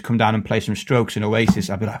down, can you just come down and play some Strokes and Oasis?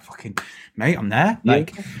 I'd be like, fucking mate, I'm there.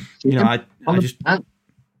 Like,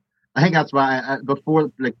 I think that's why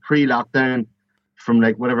before, like pre-lockdown, from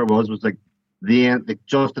like whatever it was like the end, like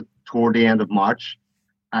just toward the end of March,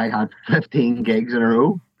 I had 15 gigs in a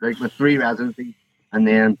row, like with 3 residencies, and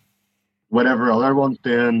then whatever other ones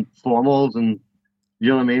doing formals, and you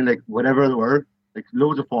know what I mean, like whatever they were, like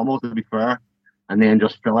loads of formals to be fair, and then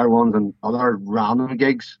just filler ones and other random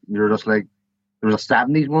gigs. You're just like, there was a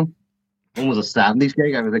 70s one. One was a 70s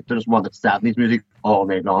gig. I was like, they just wanted 70s music all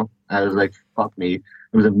night long. I was like, fuck me.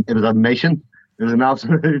 It was a mission. It was an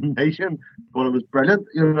absolute mission, but it was brilliant.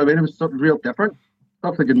 You know what I mean? It was something real different,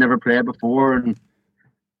 stuff that you'd never played before, and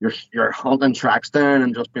you're hunting tracks down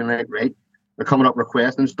and just being like, right, they're coming up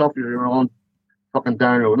requesting stuff. You're on fucking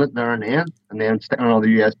downloading it there and then sticking it on the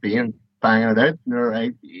USB and banging it out. And you're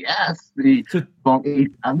like, yes, the funky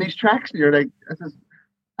and these tracks. And you're like,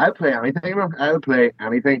 I'd play anything, man. I would play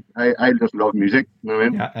anything. I just love music. You know what I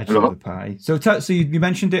mean? Yeah, I love the pie. So you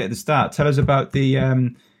mentioned it at the start. Tell us about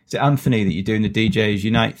the is it Anthony that you're doing the DJs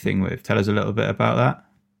Unite thing with? Tell us a little bit about that.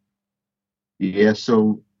 Yeah,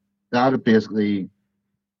 so that had basically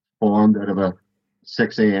formed out of a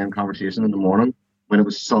 6 a.m. conversation in the morning when it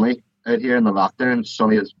was sunny out here in the lockdown,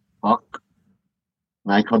 sunny as fuck.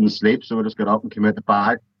 And I couldn't sleep, so I just got up and came out the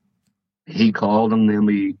back. He called, and then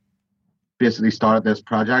we basically started this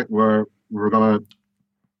project where we were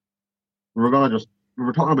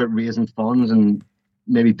talking about raising funds and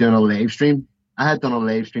maybe doing a live stream. I had done a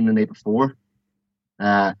live stream the night before,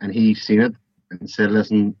 and he seen it and said,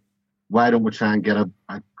 listen, why don't we try and get a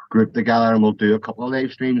group together and we'll do a couple of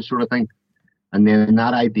live streams sort of thing. And then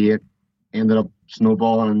that idea ended up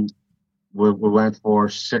snowballing, and we went for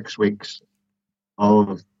 6 weeks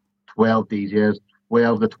of 12 DJs,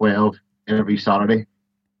 12 to 12 every Saturday.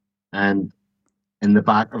 And in the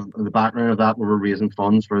background of that, we were raising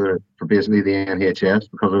funds for basically the NHS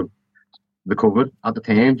because of the COVID at the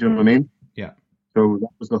time. Do you know what I mean? Yeah. So that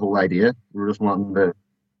was the whole idea. We were just wanting to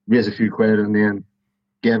raise a few quid and then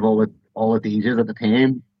give all the DJs at the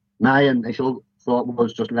time. My initial thought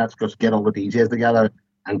was let's just get all the DJs together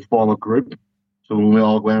and form a group. So when we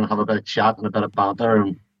all go in and have a bit of chat and a bit of banter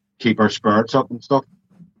and keep our spirits up and stuff.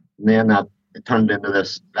 And then it turned into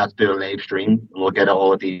this, let's do a live stream and we'll get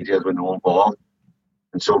all the DJs with no involved.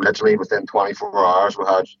 And so literally within 24 hours, we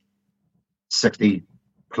had 60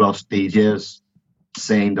 plus DJs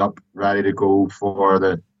signed up, ready to go for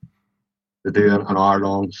the do an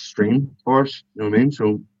hour-long stream for us. You know what I mean?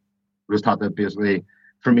 So we just had to basically,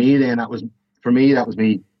 for me, that was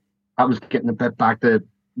me. That was getting a bit back to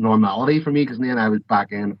normality for me, because then I was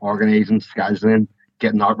back in organising, scheduling,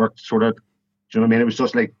 getting artwork sorted. Do you know what I mean? It was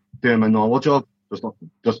just like doing my normal job,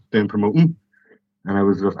 just doing promoting, and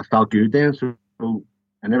I felt good then. So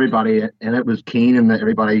and everybody in it was keen, and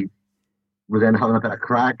everybody was then having a bit of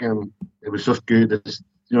crack, and it was just good.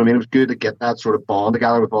 You know what I mean? It was good to get that sort of bond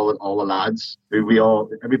together with all the lads.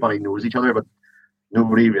 Everybody knows each other, but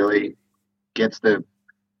nobody really gets to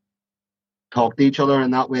talk to each other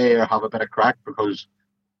in that way or have a bit of crack because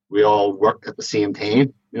we all work at the same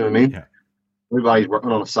time. You know what I mean? Yeah. Everybody's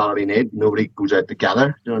working on a Saturday night. Nobody goes out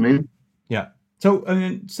together. You know what I mean? Yeah.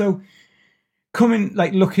 So coming,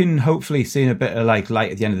 like, looking, hopefully seeing a bit of like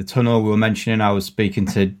light at the end of the tunnel. We were mentioning, I was speaking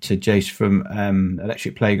to Jace from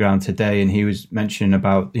Electric Playground today, and he was mentioning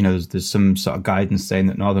about, there's some sort of guidance saying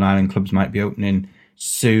that Northern Ireland clubs might be opening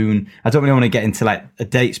soon. I don't really want to get into like a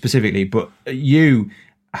date specifically, but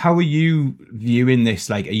how are you viewing this?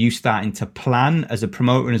 Like, are you starting to plan as a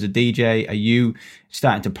promoter and as a DJ? Are you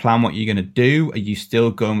starting to plan what you're going to do? Are you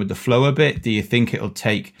still going with the flow a bit? Do you think it'll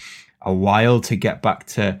take a while to get back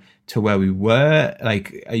to where we were?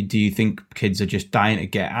 Like, do you think kids are just dying to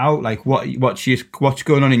get out? Like, what's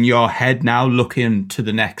going on in your head now, looking to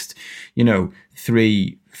the next,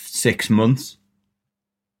 3-6 months?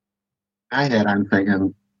 I'm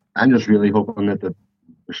thinking, I'm just really hoping that the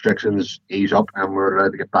restrictions ease up and we're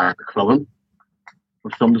allowed to get back to clubbing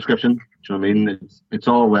of some description. Do you know what I mean? It's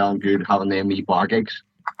all well and good having the ME bar gigs.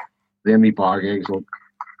 The ME bar gigs,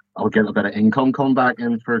 I'll get a bit of income coming back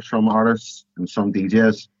in for some artists and some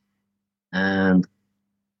DJs. But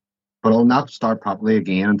I'll not start properly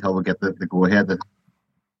again until we get the go ahead to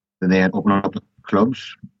then open up the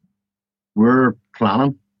clubs. We're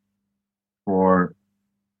planning for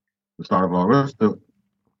the start of August to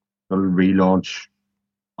relaunch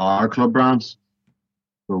our club brands.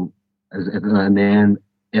 So, and then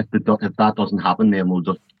if that doesn't happen, then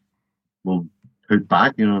we'll put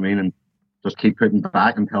back. You know what I mean, and just keep putting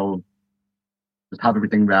back until just have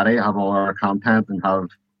everything ready, have all our content, and have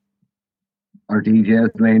our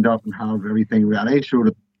DJs lined up, and have everything ready. So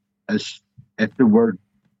that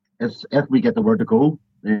if we get the word to go,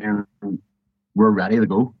 then we're ready to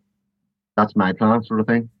go. That's my plan, sort of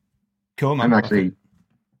thing. Cool, man.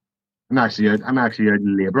 I'm actually out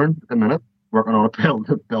labouring at the minute, working on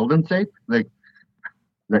a building site, like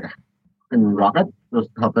in Rocket. Just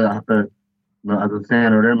have to, as I was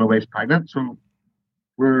saying earlier, my wife's pregnant, so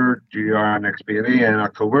we're due our next baby in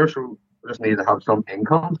October, so we just need to have some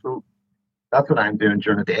income. So that's what I'm doing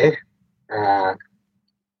during the day. Where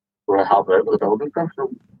I help out with the building stuff.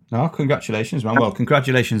 So. Oh, congratulations, man! Well,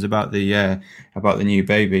 congratulations about the new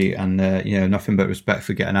baby, and nothing but respect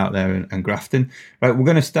for getting out there and grafting. Right, we're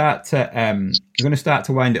going to start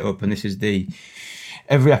to wind it up, and this is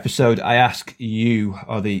every episode I ask you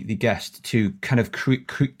or the guest to kind of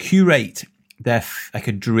curate their like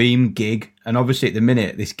a dream gig, and obviously at the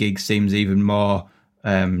minute this gig seems even more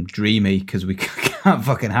dreamy because we can't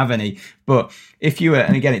fucking have any. But if you were,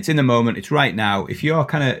 and again, it's in the moment, it's right now. If you're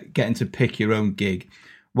kind of getting to pick your own gig,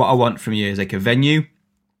 what I want from you is like a venue.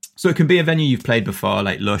 So it can be a venue you've played before,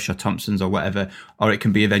 like Lush or Thompson's or whatever, or it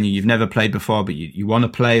can be a venue you've never played before, but you want to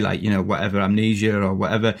play, like, whatever, Amnesia or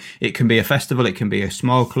whatever. It can be a festival, it can be a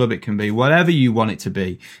small club, it can be whatever you want it to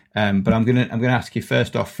be. But I'm gonna ask you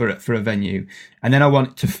first off for a venue, and then I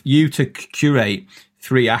want you to curate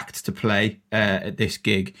 3 acts to play at this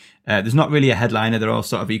gig. There's not really a headliner. They're all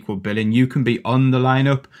sort of equal billing. You can be on the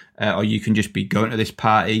lineup, or you can just be going to this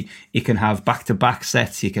party. You can have back-to-back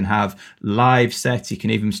sets. You can have live sets. You can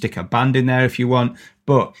even stick a band in there if you want.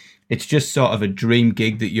 But it's just sort of a dream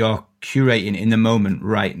gig that you're curating in the moment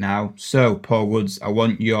right now. So, Paul Woods, I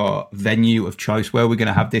want your venue of choice. Where are we going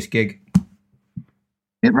to have this gig?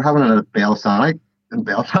 Yeah, we're having it at Belsonic in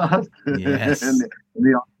Belfast. Yes. in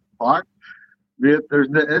the park. There's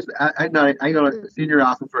this. I'm gonna see you're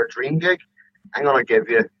asking for a dream gig. I'm gonna give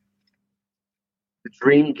you the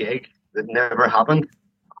dream gig that never happened.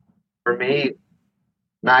 For me,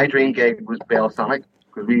 my dream gig was Belsonic,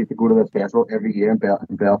 because we used to go to this festival every year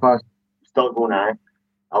in Belfast. Still going now.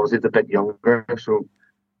 I was just a bit younger, so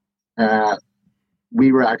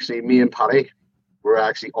we were actually, me and Paddy were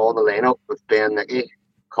actually on the lineup with Ben Nicky,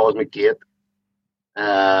 Cosmic Gate,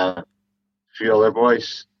 a few other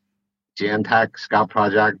boys. Jane Tech, Scott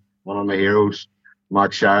Project, one of my heroes,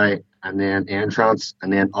 Mark Sherry, and then Entrance,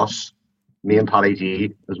 and then us, me and Paddy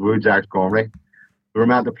G, as Woods Act Gormley. We were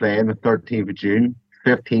meant to play on the 13th of June,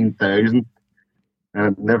 15,000, and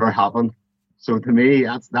it never happened. So to me,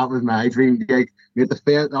 that was my dream gig.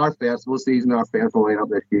 Our festival season, our festival lineup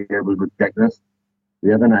this year was ridiculous.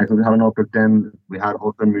 The other night we had an booked in. We had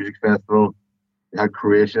Ultra Music Festival. We had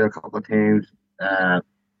Croatia a couple of times.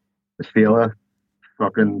 Australia.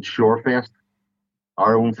 Fucking Shorefest,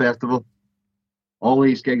 our own festival. All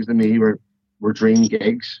these gigs to me were dream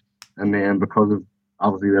gigs, and then because of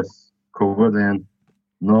obviously this COVID, then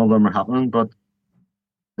none of them are happening. But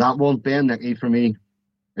that one, Ben Nicky, for me,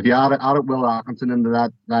 if you added Will Atkinson into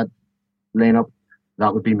that lineup,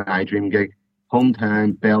 that would be my dream gig.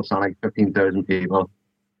 Hometown, Belsonic, 15,000 people.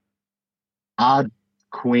 Add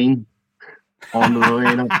Queen on the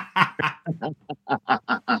lineup.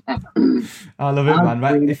 I love it, man.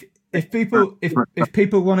 Right? If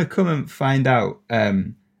people want to come and find out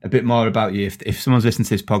a bit more about you, if someone's listening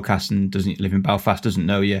to this podcast and doesn't live in Belfast, doesn't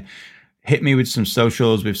know you, hit me with some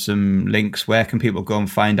socials, with some links. Where can people go and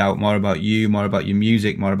find out more about you, more about your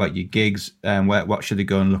music, more about your gigs, and what should they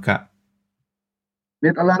go and look at?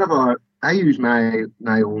 A lot of I use my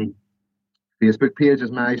own Facebook page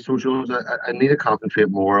as my socials. I need to concentrate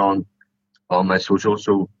more on my socials,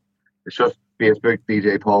 so it's just Facebook.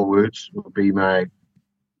 DJ Paul Woods will be my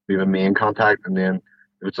main contact, and then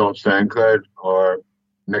if it's on SoundCloud or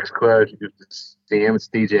Mixcloud, it's the same. It's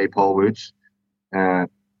DJ Paul Woods. I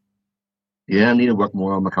need to work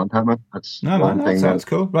more on my content, man. That sounds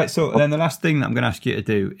cool. Right, so then the last thing that I'm going to ask you to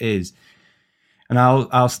do is, and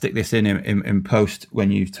I'll stick this in post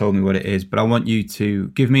when you've told me what it is, but I want you to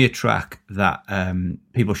give me a track that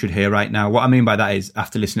people should hear right now. What I mean by that is,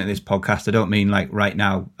 after listening to this podcast, I don't mean like right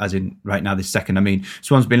now, as in right now, this second. I mean,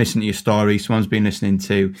 someone's been listening to your story, someone's been listening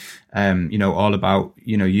to, all about,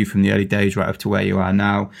 you from the early days right up to where you are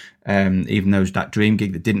now. even though it was that dream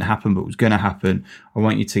gig that didn't happen but was going to happen. I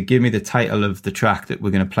want you to give me the title of the track that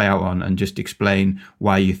we're going to play out on and just explain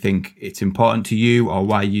why you think it's important to you, or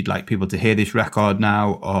why you'd like people to hear this record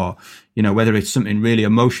now, or, you know, whether it's something really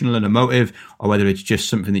emotional and emotive, or whether it's just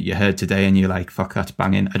something that you heard today and you're like, fuck, that's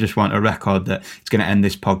banging. I just want a record that it's going to end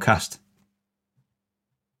this podcast.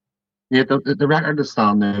 Yeah, the record that's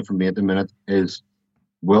standing there for me at the minute is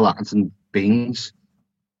Will Atkinson, Beans,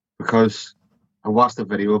 because I watched the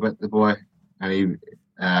video about the boy, and him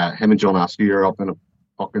and John Askew are up in a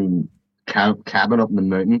fucking cabin up in the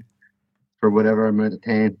mountain for whatever amount of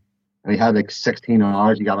time, and he had like 16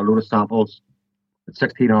 hours. He got a load of samples,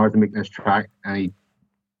 16 hours to make this track, and he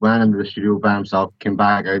went into the studio by himself, came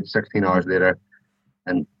back out 16 hours later,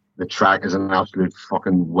 and the track is an absolute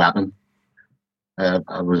fucking weapon. I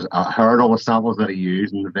heard all the samples that he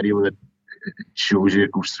used in the video. That it shows you,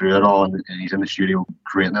 it goes through it all, and he's in the studio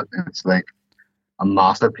creating it. It's like a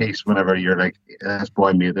masterpiece. Whenever you're like, this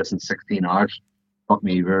boy made this in 16 hours. Fuck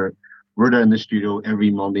me, we're down in the studio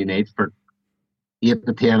every Monday night for 8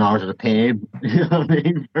 to 10 hours at a time. You know what I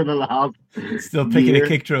mean? For the last still picking year. A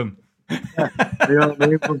kick drum. You know what I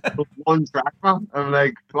mean? With one track, man. I'm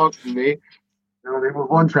like, fuck me. You know what I mean? With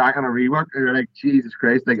one track and a rework, and you're like, Jesus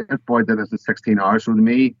Christ, like, this boy did this in 16 hours. So to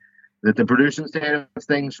me, the producing side of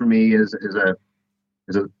things for me is a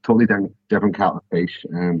totally different kettle of fish,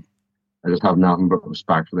 and I just have nothing but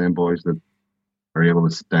respect for them boys that are able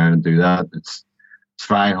to sit down and do that. It's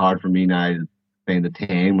very hard for me now to find the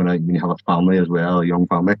time when you have a family as well, a young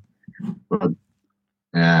family. But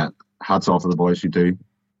hats off to the boys who do,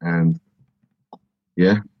 and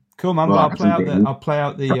yeah. Cool, man. Well, I'll play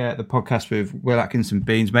out the podcast with Will Atkinson,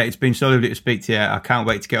 Beans, mate. It's been so lovely to speak to you. I can't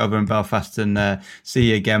wait to get over in Belfast and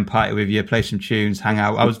see you again, party with you, play some tunes, hang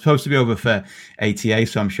out. I was supposed to be over for ATA,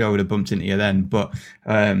 so I'm sure I would have bumped into you then. But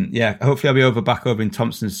yeah, hopefully I'll be back over in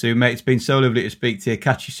Thompson soon, mate. It's been so lovely to speak to you.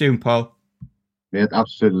 Catch you soon, Paul. Mate,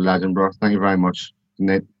 absolute legend, bro. Thank you very much.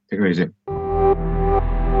 Nate, take it easy.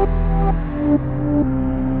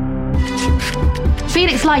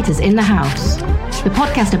 Felix Leiter's in the house. The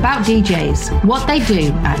podcast about DJs, what they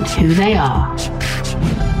do and who they are.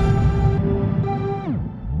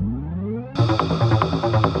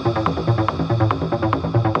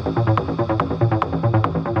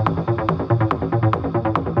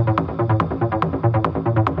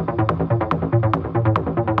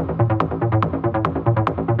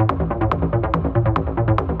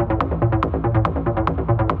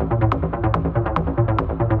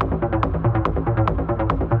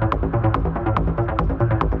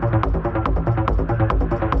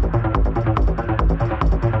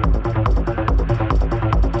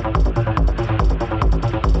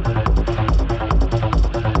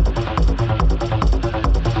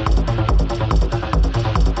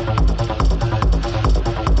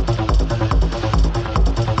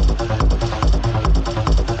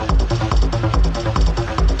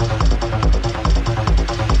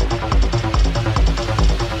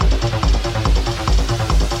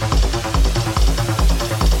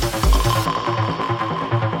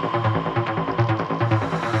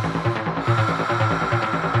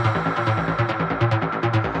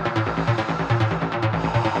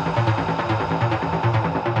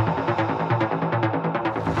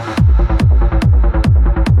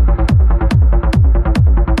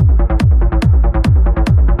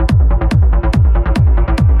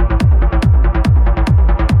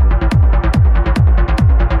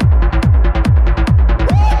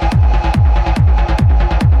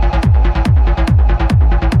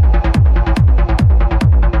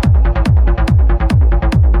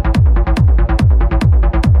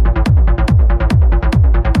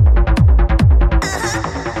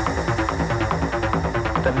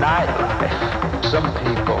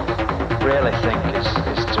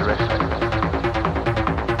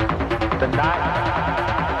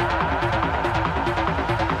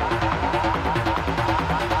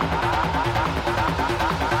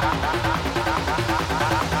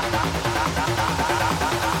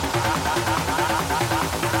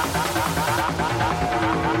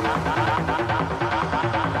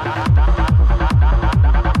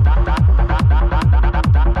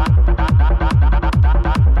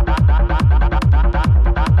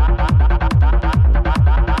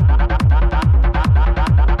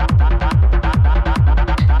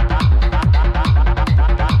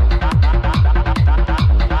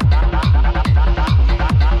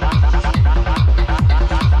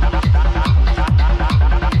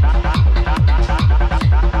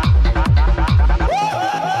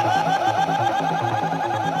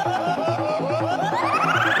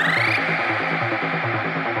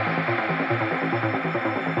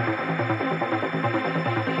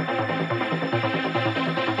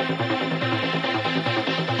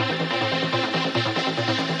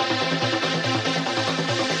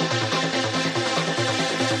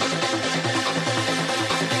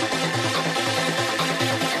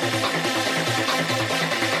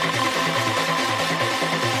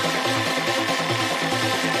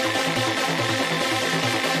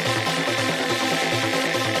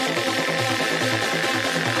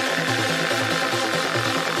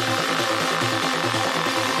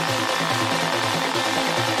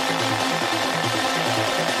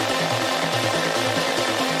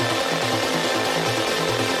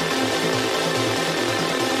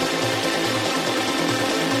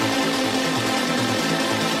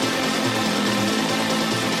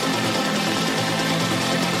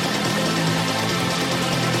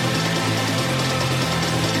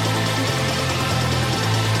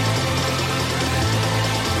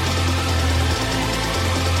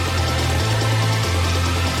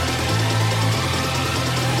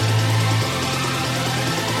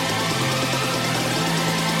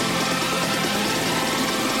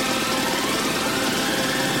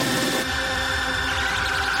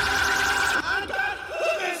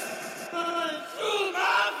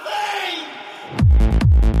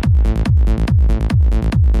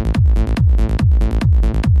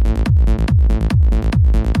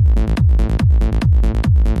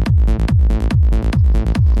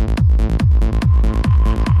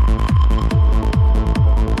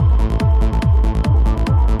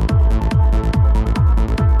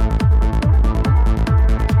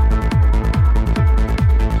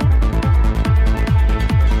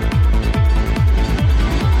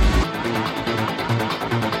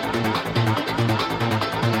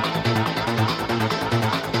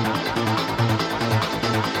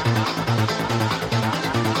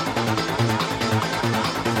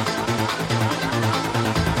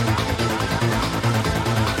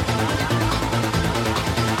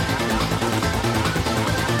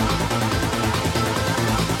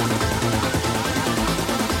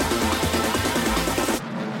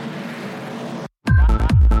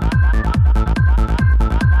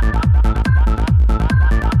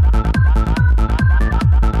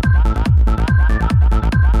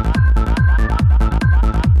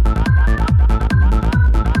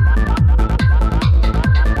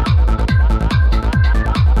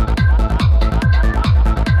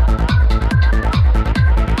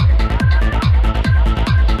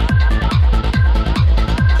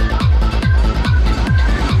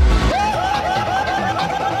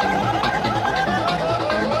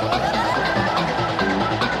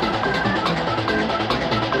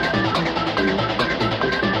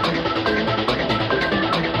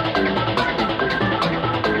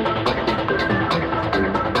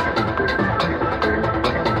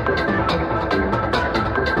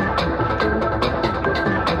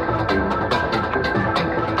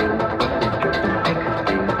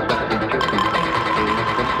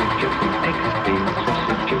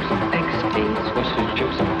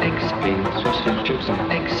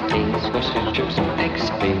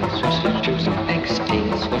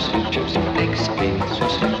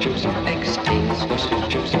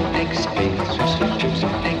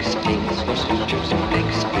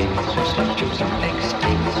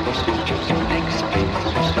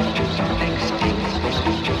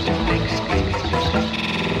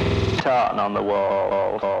 Tartan on the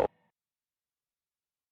wall.